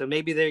fewer. So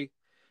maybe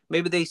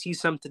they see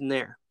something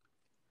there.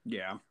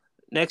 Yeah.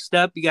 Next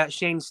up, you got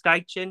Shane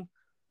Steichen,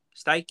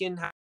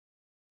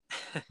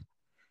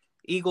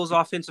 Eagles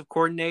offensive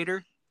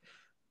coordinator.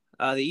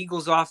 The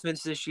Eagles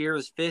offense this year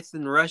was 5th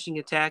in the rushing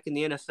attack in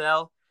the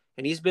NFL,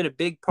 and he's been a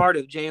big part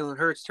of Jalen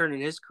Hurts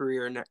turning his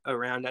career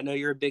around. I know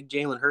you're a big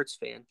Jalen Hurts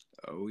fan.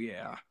 Oh,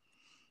 yeah.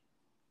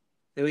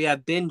 Then we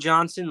have Ben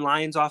Johnson,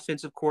 Lions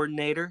offensive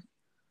coordinator.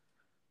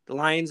 The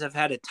Lions have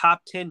had a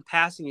top 10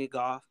 passing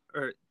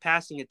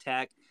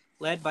attack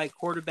led by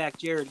quarterback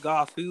Jared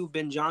Goff, who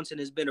Ben Johnson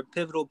has been a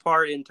pivotal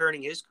part in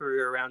turning his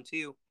career around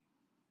too.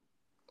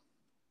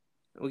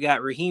 We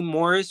got Raheem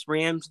Morris,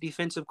 Rams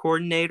defensive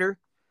coordinator.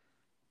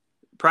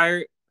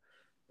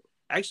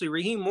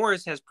 Raheem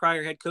Morris has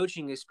prior head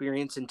coaching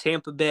experience in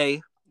Tampa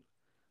Bay,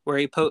 where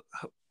he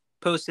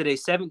posted a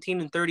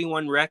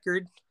 17-31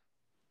 record,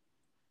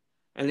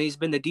 and he's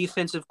been the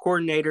defensive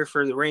coordinator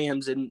for the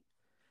Rams. And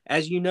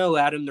as you know,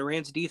 Adam, the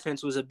Rams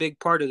defense was a big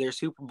part of their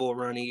Super Bowl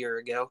run a year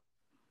ago.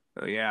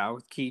 Oh, yeah,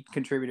 with key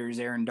contributors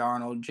Aaron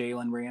Donald,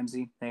 Jalen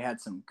Ramsey. They had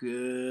some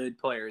good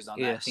players on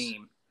that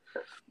team.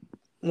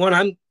 One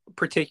I'm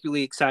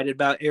particularly excited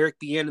about, Eric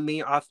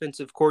Bieniemy,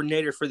 offensive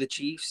coordinator for the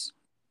Chiefs.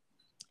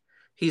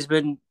 He's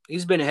been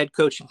a head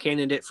coaching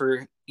candidate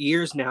for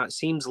years now, it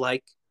seems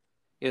like.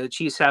 The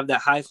Chiefs have that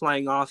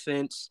high-flying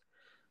offense,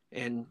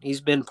 and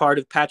he's been part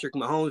of Patrick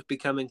Mahomes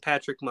becoming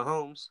Patrick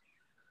Mahomes.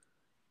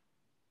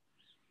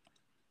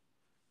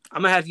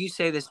 I'm going to have you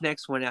say this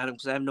next one, Adam,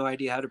 because I have no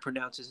idea how to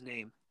pronounce his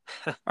name.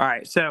 All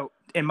right. So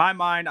in my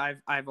mind,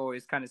 I've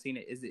always kind of seen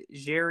it. Is it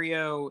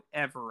Jerio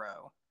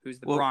Evero, who's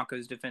the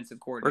Broncos defensive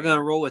coordinator? We're going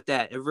to roll with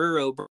that.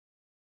 Evero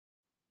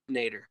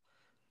coordinator.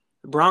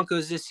 The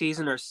Broncos this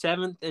season are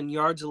 7th in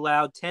yards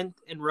allowed, 10th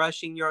in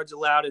rushing yards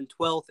allowed, and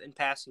 12th in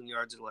passing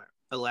yards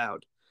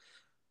allowed.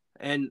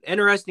 And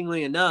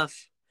interestingly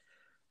enough,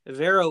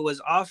 Evero was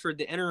offered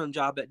the interim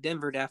job at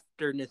Denver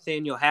after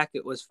Nathaniel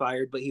Hackett was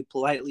fired, but he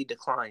politely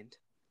declined.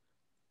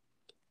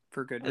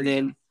 For good reason. And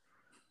then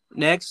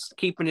next,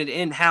 keeping it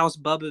in-house,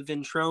 Bubba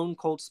Ventrone,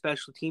 Colts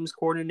special teams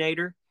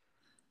coordinator.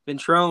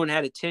 Ventrone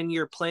had a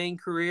 10-year playing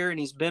career, and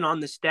he's been on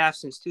the staff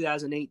since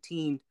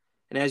 2018.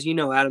 And as you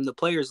know, Adam, the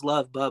players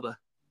love Bubba.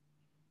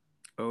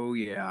 Oh,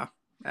 yeah,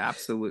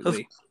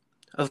 absolutely.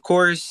 Of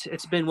course,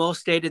 it's been well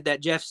stated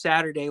that Jeff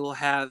Saturday will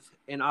have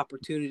an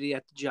opportunity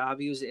at the job.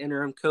 He was the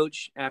interim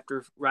coach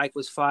after Reich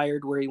was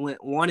fired, where he went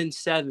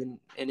 1-7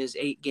 in his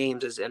 8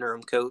 games as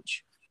interim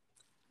coach.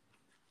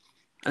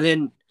 And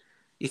then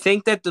you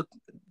think that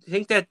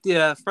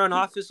the front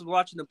office is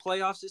watching the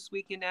playoffs this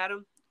weekend,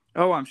 Adam?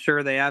 Oh, I'm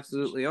sure they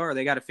absolutely are.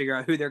 They got to figure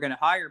out who they're going to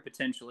hire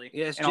potentially.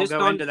 Yes, and I'll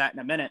go into that in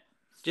a minute.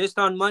 Just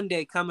on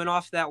Monday, coming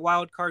off that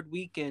wild card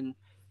weekend,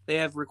 they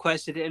have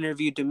requested to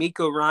interview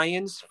D'Amico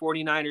Ryans,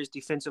 49ers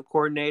defensive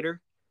coordinator,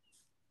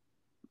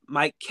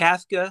 Mike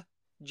Kafka,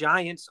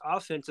 Giants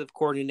offensive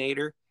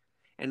coordinator,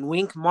 and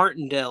Wink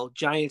Martindale,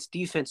 Giants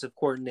defensive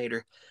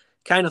coordinator.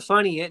 Kind of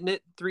funny, isn't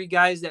it? 3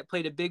 guys that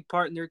played a big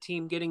part in their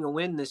team getting a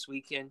win this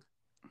weekend.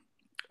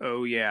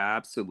 Oh, yeah,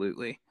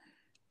 absolutely.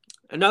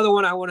 Another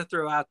one I want to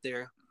throw out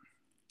there.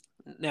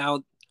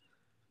 Now,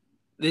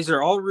 these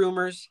are all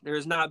rumors. There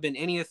has not been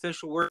any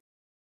official word.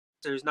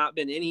 There's not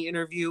been any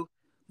interview,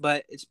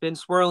 but it's been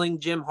swirling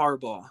Jim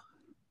Harbaugh.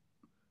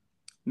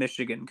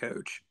 Michigan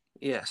coach.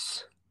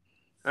 Yes.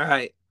 All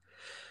right.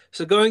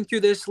 So going through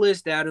this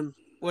list, Adam,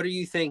 what are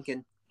you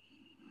thinking?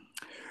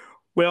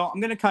 Well, I'm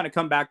going to kind of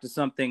come back to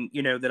something,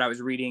 that I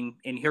was reading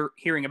and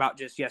hearing about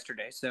just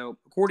yesterday. So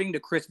according to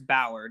Chris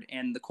Ballard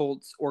and the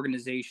Colts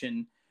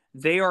organization,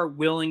 they are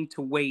willing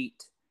to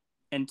wait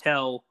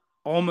until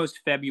almost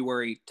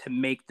February to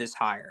make this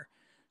hire.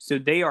 So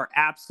they are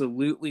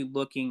absolutely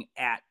looking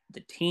at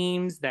the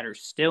teams that are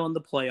still in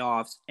the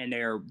playoffs, and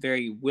they are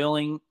very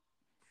willing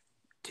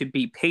to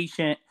be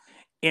patient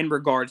in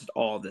regards to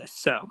all this.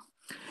 So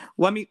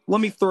let me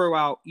throw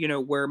out,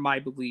 where my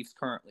beliefs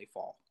currently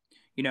fall.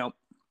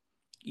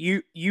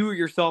 You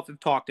yourself have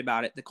talked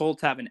about it. The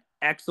Colts have an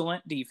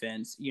excellent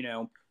defense.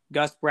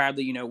 Gus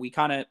Bradley, we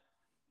kind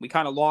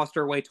of lost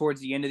our way towards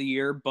the end of the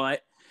year,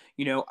 but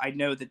I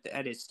know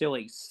that is still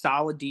a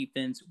solid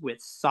defense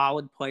with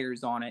solid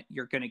players on it.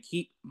 You're going to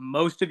keep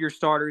most of your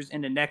starters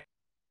in the next.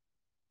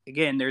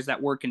 Again, there's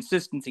that word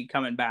consistency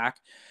coming back.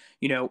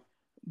 Bubba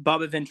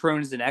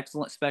Ventrone is an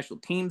excellent special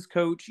teams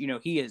coach.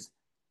 He has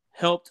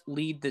helped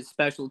lead the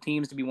special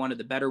teams to be one of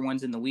the better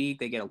ones in the league.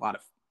 They get a lot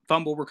of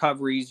fumble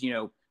recoveries,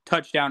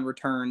 touchdown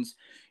returns.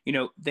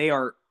 They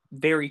are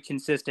very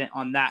consistent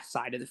on that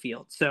side of the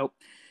field. So,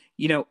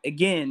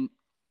 again,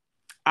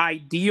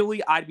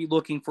 ideally, I'd be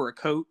looking for a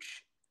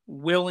coach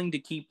willing to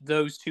keep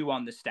those 2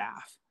 on the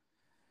staff.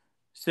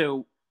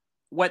 So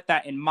what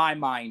that in my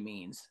mind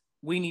means,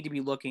 we need to be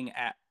looking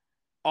at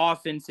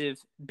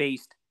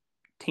offensive-based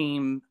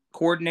team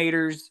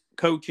coordinators,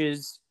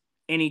 coaches,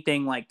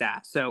 anything like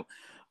that. So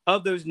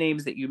of those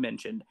names that you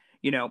mentioned,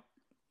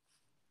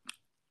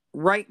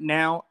 right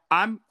now,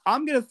 I'm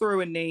going to throw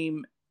a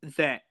name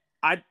that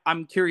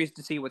I'm curious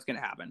to see what's going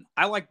to happen.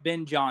 I like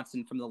Ben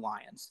Johnson from the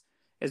Lions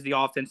as the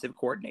offensive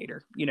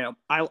coordinator.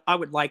 I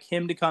would like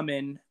him to come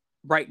in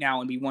right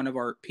now and be one of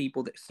our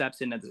people that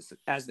steps in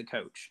as the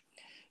coach.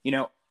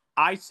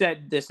 I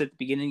said this at the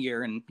beginning of the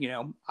year,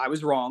 and, I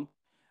was wrong.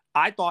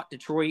 I thought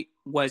Detroit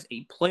was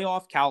a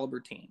playoff caliber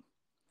team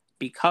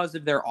because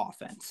of their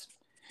offense.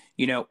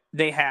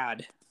 They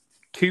had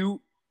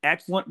 2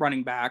 excellent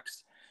running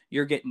backs.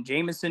 You're getting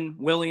Jamison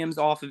Williams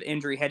off of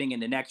injury heading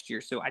into next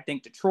year. So I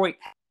think Detroit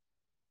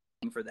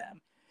for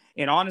them.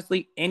 And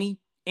honestly, any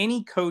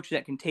coach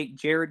that can take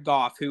Jared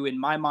Goff, who in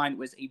my mind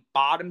was a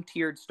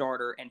bottom-tiered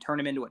starter, and turn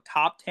him into a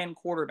top 10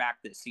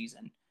 quarterback this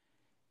season,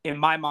 in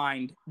my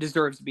mind,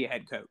 deserves to be a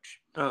head coach.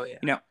 Oh,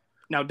 yeah.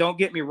 Now don't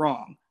get me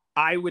wrong.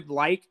 I would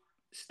like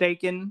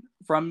Staken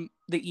from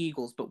the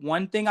Eagles, but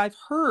one thing I've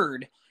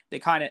heard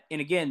that kind of,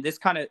 and again, this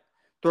kind of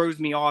throws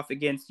me off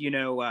against,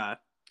 the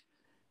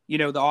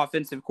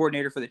offensive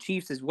coordinator for the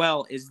Chiefs as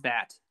well, is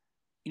that,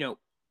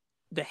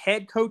 the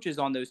head coaches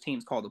on those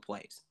teams call the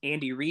plays.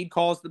 Andy Reid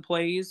calls the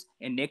plays,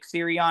 and Nick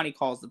Sirianni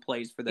calls the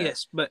plays for the.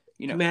 Yes, but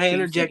may I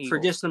interject for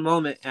just a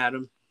moment,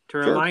 Adam, to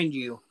remind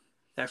you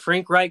that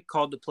Frank Reich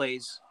called the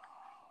plays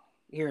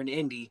here in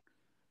Indy.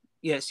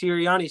 Yeah,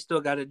 Sirianni still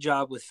got a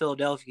job with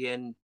Philadelphia,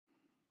 and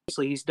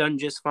honestly, he's done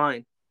just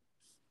fine.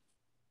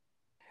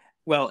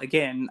 Well,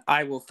 again,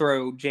 I will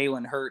throw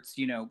Jalen Hurts,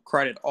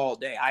 credit all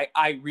day.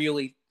 I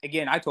really,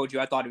 again, I told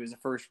you I thought he was a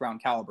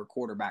first-round caliber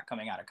quarterback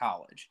coming out of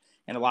college,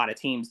 and a lot of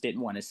teams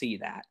didn't want to see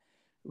that.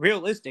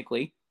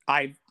 Realistically,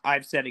 I've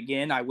said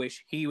again, I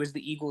wish he was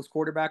the Eagles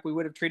quarterback we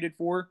would have traded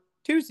for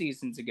 2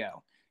 seasons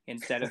ago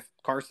instead of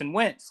Carson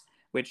Wentz,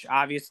 which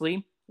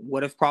obviously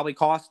would have probably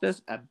cost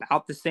us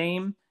about the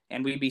same,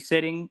 and we'd be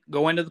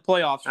going to the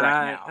playoffs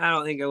now. I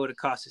don't think it would have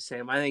cost the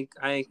same. I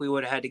think we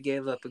would have had to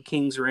give up a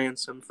king's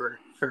ransom for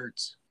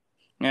Hurts.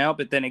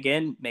 But then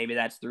again, maybe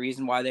that's the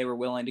reason why they were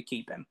willing to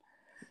keep him.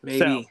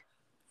 Maybe.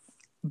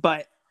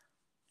 But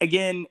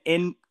again,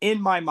 in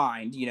my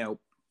mind,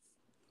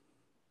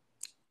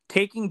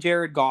 taking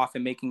Jared Goff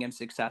and making him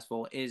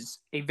successful is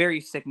a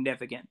very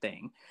significant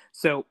thing.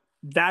 So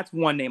that's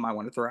one name I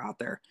want to throw out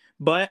there.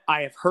 But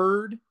I have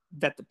heard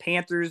that the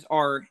Panthers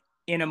are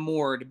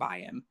enamored by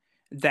him,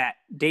 that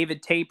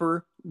David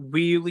Taper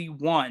really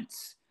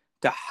wants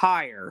to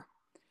hire,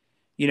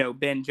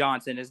 Ben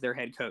Johnson as their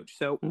head coach.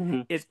 So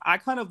I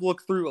kind of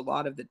look through a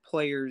lot of the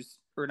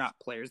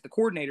the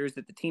coordinators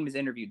that the team has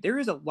interviewed. There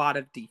is a lot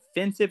of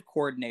defensive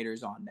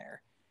coordinators on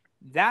there.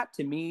 That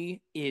to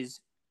me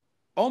is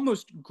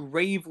almost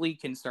gravely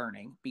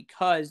concerning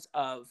because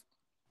of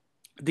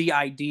the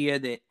idea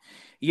that,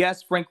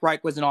 yes, Frank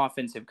Reich was an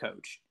offensive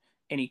coach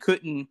and he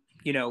couldn't,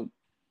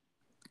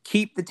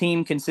 keep the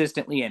team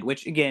consistently in,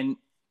 which again,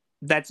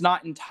 that's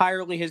not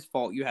entirely his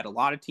fault. You had a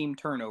lot of team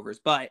turnovers,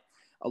 but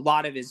a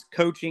lot of his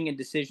coaching and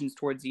decisions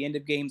towards the end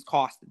of games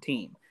cost the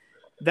team.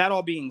 That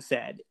all being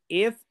said,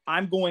 if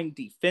I'm going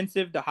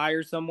defensive to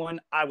hire someone,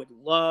 I would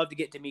love to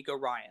get DeMeco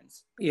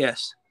Ryans.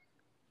 Yes.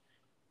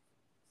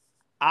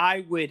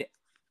 I would,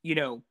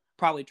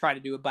 probably try to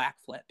do a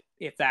backflip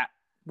if that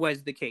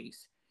was the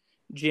case,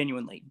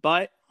 genuinely.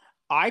 But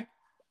I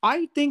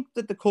think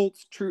that the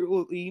Colts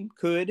truly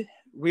could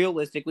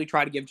realistically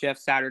try to give Jeff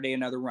Saturday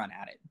another run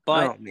at it.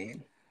 But oh,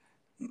 man.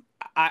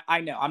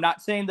 I know. I'm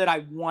not saying that I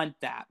want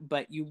that,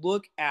 but you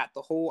look at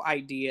the whole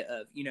idea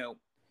of,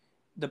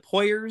 the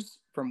players,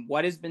 from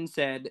what has been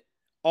said,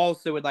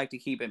 also would like to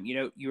keep him.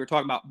 You were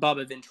talking about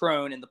Bubba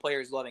Ventrone and the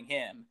players loving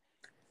him.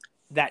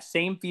 That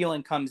same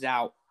feeling comes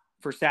out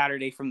for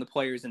Saturday from the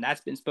players, and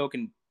that's been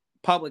spoken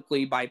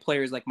publicly by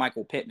players like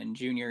Michael Pittman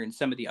Jr. and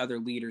some of the other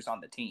leaders on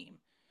the team.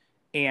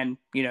 And,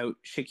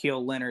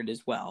 Shaquille Leonard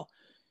as well.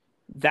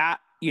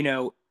 That,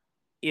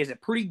 is a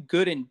pretty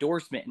good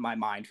endorsement in my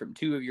mind from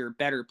two of your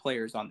better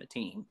players on the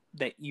team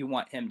that you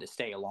want him to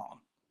stay along.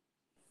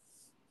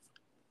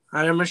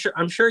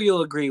 I'm sure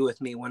you'll agree with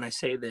me when I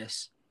say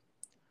this.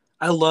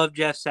 I love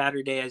Jeff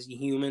Saturday as a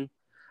human.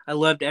 I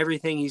loved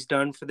everything he's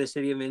done for the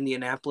city of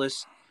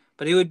Indianapolis,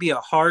 but it would be a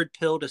hard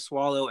pill to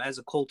swallow as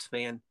a Colts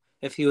fan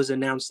if he was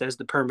announced as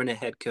the permanent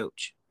head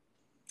coach.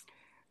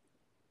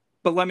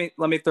 But let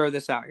me throw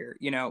this out here.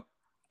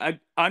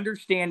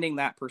 Understanding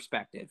that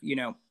perspective,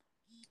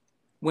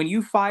 when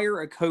you fire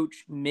a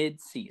coach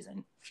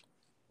mid-season,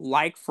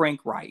 like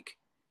Frank Reich,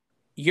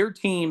 your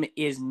team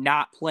is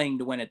not playing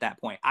to win at that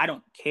point. I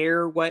don't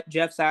care what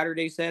Jeff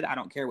Saturday said. I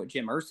don't care what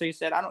Jim Irsay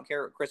said. I don't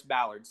care what Chris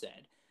Ballard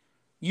said.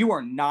 You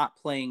are not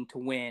playing to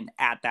win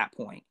at that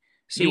point.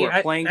 You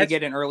are playing to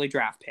get an early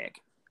draft pick.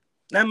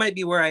 That might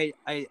be where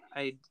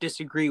I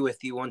disagree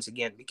with you once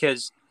again,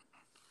 because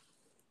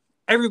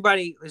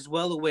everybody is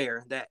well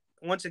aware that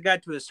once it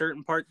got to a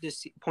certain point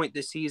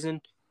this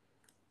season,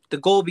 the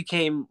goal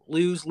became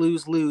lose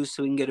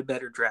so we can get a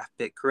better draft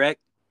pick, correct?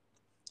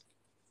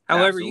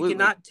 However, Absolutely. You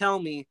cannot tell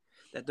me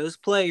that those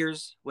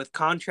players with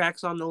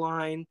contracts on the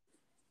line,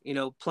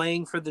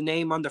 playing for the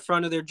name on the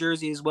front of their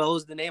jersey as well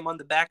as the name on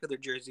the back of their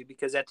jersey,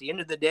 because at the end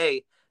of the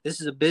day, this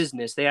is a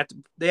business. They have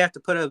to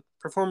put a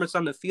performance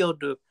on the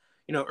field to,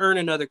 earn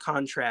another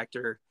contract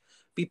or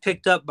be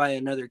picked up by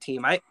another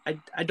team. I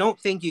don't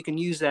think you can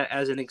use that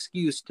as an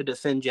excuse to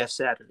defend Jeff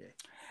Saturday.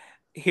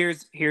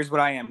 Here's what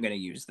I am going to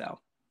use, though.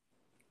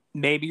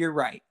 Maybe you're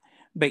right,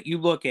 but you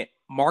look at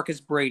Marcus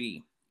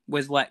Brady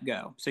was let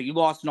go. So you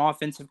lost an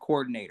offensive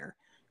coordinator.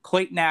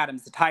 Clayton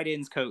Adams, the tight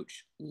ends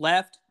coach,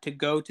 left to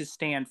go to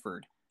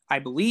Stanford, I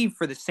believe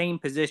for the same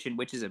position,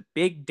 which is a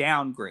big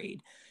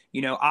downgrade.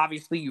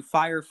 Obviously you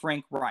fire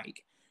Frank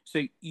Reich.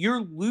 So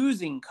you're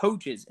losing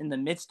coaches in the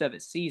midst of a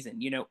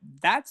season.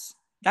 That's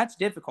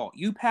difficult.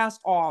 You passed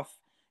off,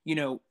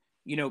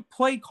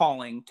 play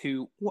calling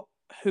to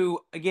who,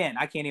 again,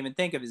 I can't even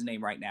think of his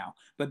name right now,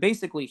 but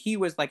basically he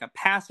was like a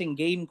passing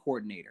game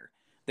coordinator.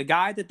 The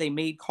guy that they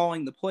made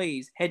calling the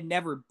plays had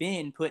never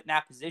been put in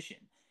that position.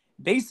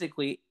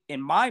 Basically,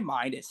 in my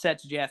mind, it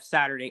sets Jeff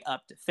Saturday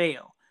up to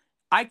fail.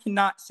 I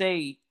cannot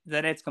say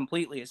that it's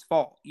completely his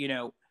fault,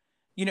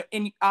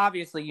 and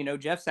obviously,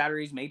 Jeff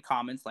Saturday's made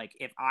comments like,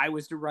 if I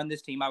was to run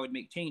this team, I would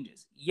make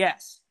changes.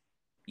 Yes,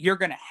 you're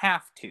going to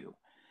have to.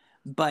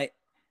 But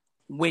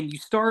when you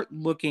start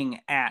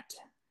looking at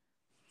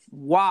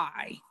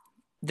why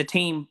the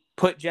team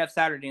put Jeff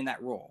Saturday in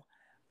that role,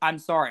 I'm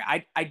sorry.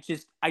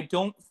 I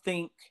don't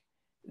think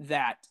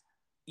that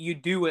you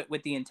do it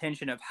with the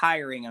intention of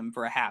hiring him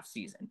for a half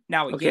season.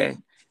 Now,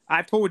 again,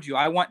 I've told you,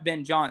 I want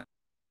Ben Johnson.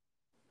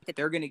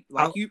 They're going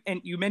to,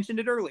 you mentioned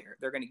it earlier,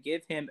 they're going to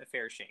give him a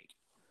fair shake.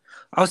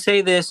 I'll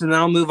say this and then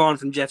I'll move on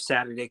from Jeff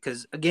Saturday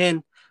because,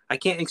 again, I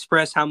can't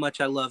express how much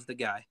I love the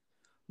guy.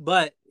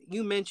 But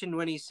you mentioned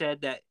when he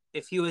said that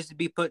if he was to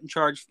be put in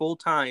charge full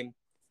time,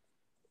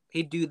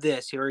 he'd do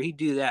this or he'd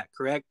do that,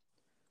 correct?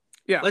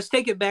 Yeah. Let's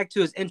take it back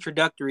to his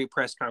introductory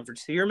press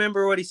conference. Do you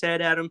remember what he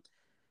said, Adam?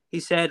 He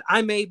said,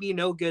 I may be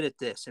no good at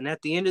this. And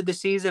at the end of the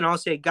season, I'll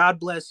say, God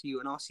bless you,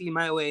 and I'll see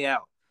my way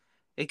out.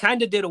 It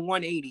kind of did a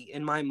 180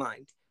 in my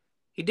mind.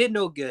 He did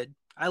no good.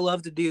 I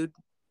love the dude.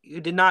 He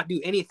did not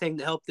do anything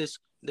to help this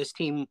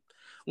team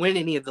win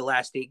any of the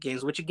last 8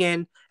 games, which,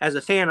 again, as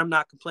a fan, I'm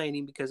not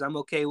complaining because I'm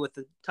okay with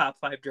the top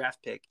 5 draft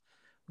pick.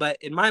 But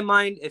in my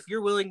mind, if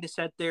you're willing to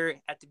sit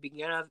there at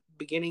the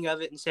beginning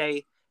of it and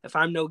say, if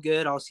I'm no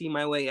good, I'll see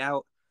my way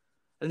out,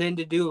 and then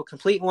to do a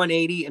complete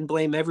 180 and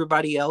blame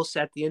everybody else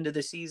at the end of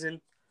the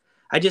season,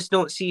 I just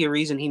don't see a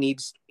reason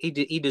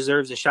he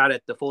deserves a shot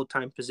at the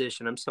full-time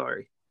position. I'm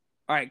sorry.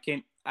 All right,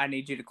 I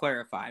need you to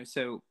clarify.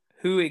 So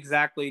who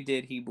exactly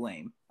did he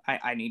blame?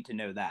 I need to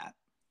know that.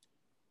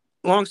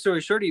 Long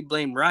story short, he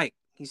blamed Wright.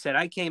 He said,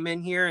 I came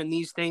in here and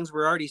these things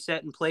were already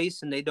set in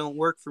place and they don't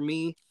work for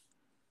me,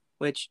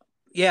 which,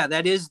 yeah,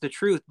 that is the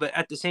truth. But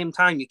at the same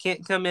time, you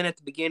can't come in at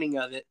the beginning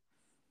of it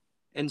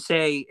and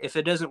say, if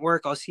it doesn't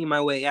work, I'll see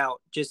my way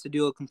out, just to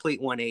do a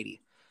complete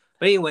 180.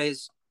 But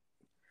anyways,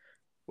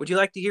 would you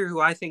like to hear who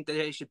I think that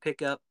they should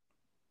pick up?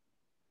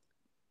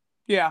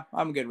 Yeah,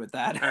 I'm good with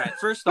that. All right.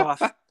 First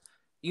off,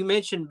 you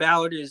mentioned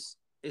Ballard is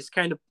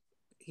kind of,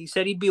 he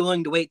said he'd be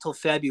willing to wait till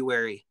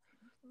February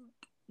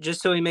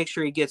just so he makes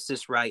sure he gets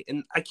this right.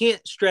 And I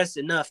can't stress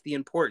enough the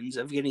importance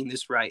of getting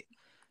this right.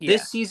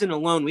 Yes. This season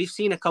alone, we've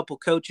seen a couple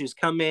coaches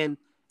come in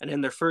and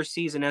in their first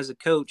season as a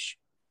coach,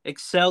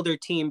 excel their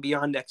team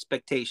beyond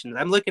expectations.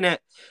 I'm looking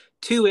at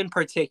two in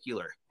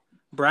particular,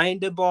 Brian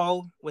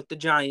DeBall with the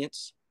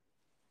Giants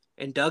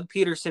and Doug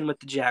Peterson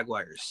with the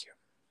Jaguars.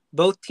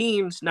 Both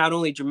teams not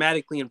only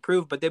dramatically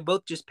improved, but they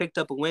both just picked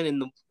up a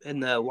win in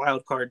the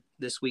wild card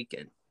this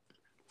weekend.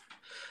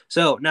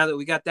 So now that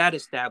we got that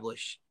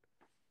established,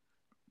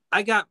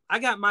 I got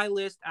my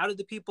list out of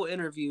the people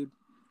interviewed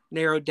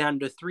narrowed down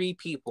to 3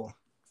 people.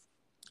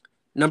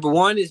 Number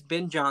 1 is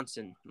Ben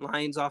Johnson,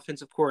 Lions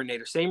offensive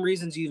coordinator. Same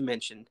reasons you've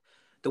mentioned.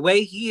 The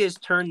way he has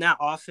turned that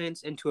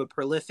offense into a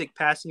prolific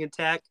passing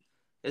attack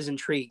is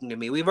intriguing to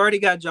me. We've already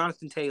got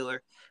Jonathan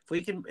Taylor. If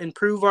we can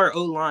improve our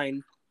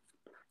O-line,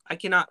 I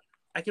can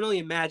only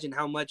imagine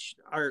how much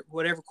our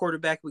whatever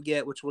quarterback we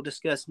get, which we'll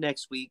discuss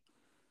next week,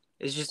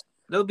 is just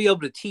they'll be able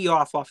to tee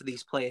off of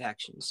these play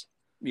actions.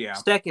 Yeah.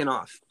 Second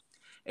off,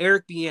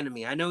 Eric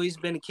Bieniemy. I know he's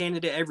been a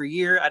candidate every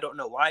year. I don't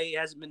know why he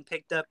hasn't been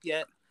picked up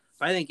yet,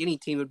 but I think any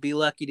team would be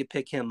lucky to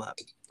pick him up.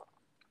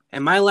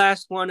 And my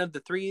last one of the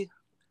 3,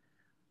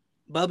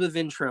 Bubba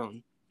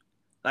Ventrone.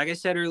 Like I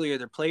said earlier,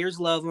 their players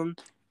love him.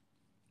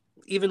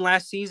 Even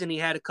last season, he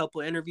had a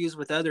couple interviews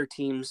with other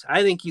teams.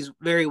 I think he's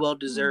very well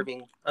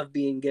deserving of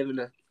being given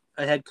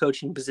a head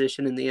coaching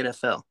position in the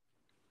NFL.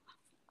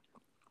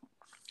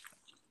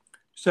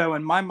 So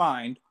in my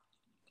mind,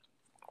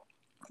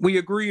 we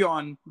agree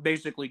on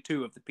basically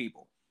 2 of the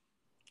people.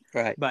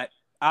 Right. But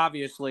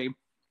obviously,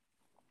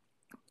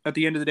 at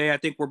the end of the day, I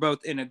think we're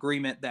both in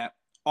agreement that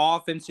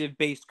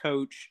offensive-based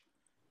coach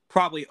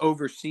probably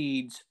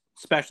oversees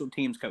special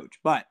teams coach.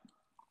 But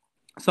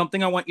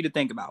something I want you to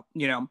think about,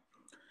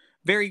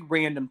 very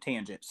random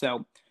tangent.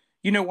 So,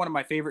 one of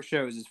my favorite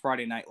shows is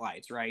Friday Night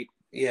Lights, right?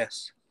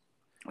 Yes.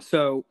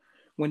 So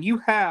when you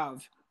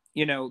have,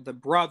 the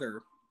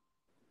brother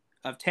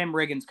of Tim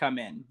Riggins come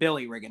in,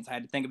 Billy Riggins, I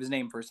had to think of his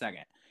name for a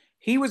second.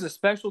 He was a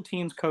special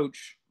teams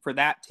coach for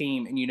that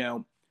team.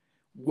 And,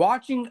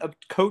 watching a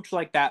coach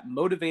like that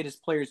motivate his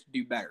players to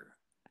do better,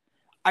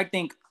 I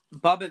think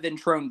Bubba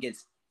Ventrone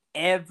gets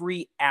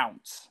every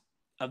ounce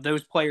of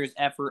those players'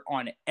 effort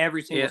on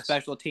every single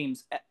special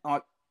teams,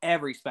 on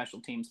every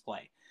special teams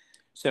play.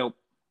 So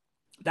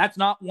that's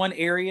not one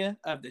area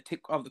of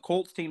the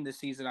Colts team this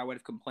season I would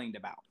have complained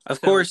about.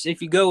 Of course,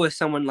 if you go with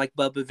someone like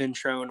Bubba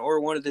Ventrone or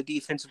one of the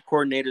defensive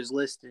coordinators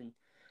listed,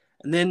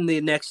 and then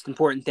the next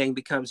important thing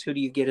becomes who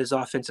do you get as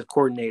offensive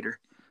coordinator?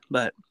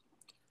 But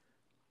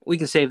we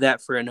can save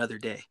that for another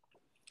day.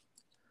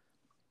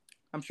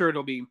 I'm sure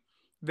it'll be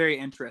very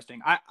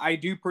interesting. I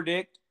do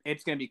predict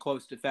it's going to be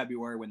close to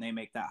February when they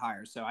make that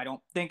hire. So I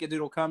don't think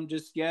it'll come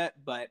just yet,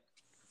 but,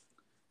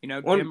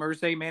 Jim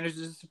Irsay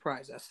manages to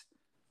surprise us.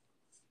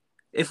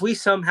 If we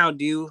somehow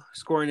do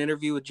score an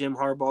interview with Jim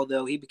Harbaugh,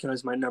 though, he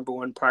becomes my number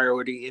 1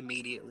 priority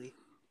immediately.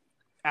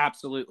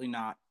 Absolutely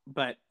not.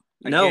 But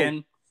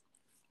again,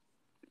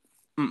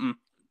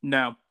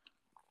 no.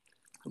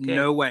 Okay.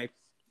 No way.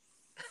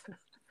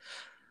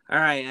 All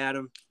right,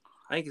 Adam.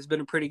 I think it's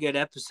been a pretty good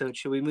episode.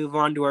 Should we move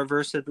on to our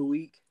verse of the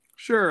week?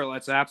 Sure,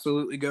 let's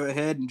absolutely go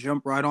ahead and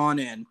jump right on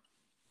in.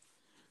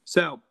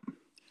 So,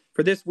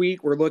 for this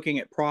week, we're looking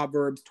at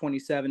Proverbs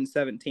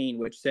 27:17,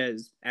 which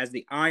says, as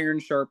the iron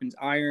sharpens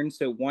iron,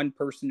 so one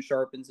person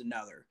sharpens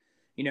another.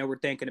 We're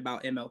thinking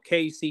about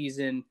MLK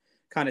season,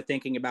 kind of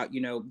thinking about,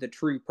 the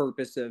true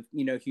purpose of,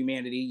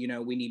 humanity.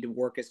 We need to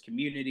work as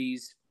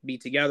communities, be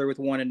together with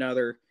one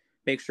another,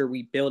 make sure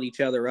we build each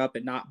other up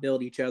and not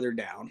build each other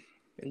down.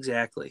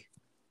 Exactly.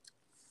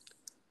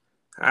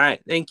 All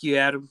right. Thank you,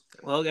 Adam.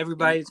 Well,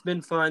 everybody, it's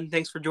been fun.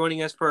 Thanks for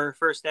joining us for our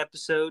first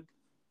episode.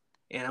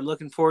 And I'm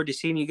looking forward to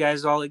seeing you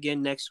guys all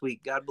again next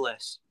week. God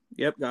bless.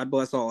 Yep. God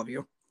bless all of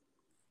you.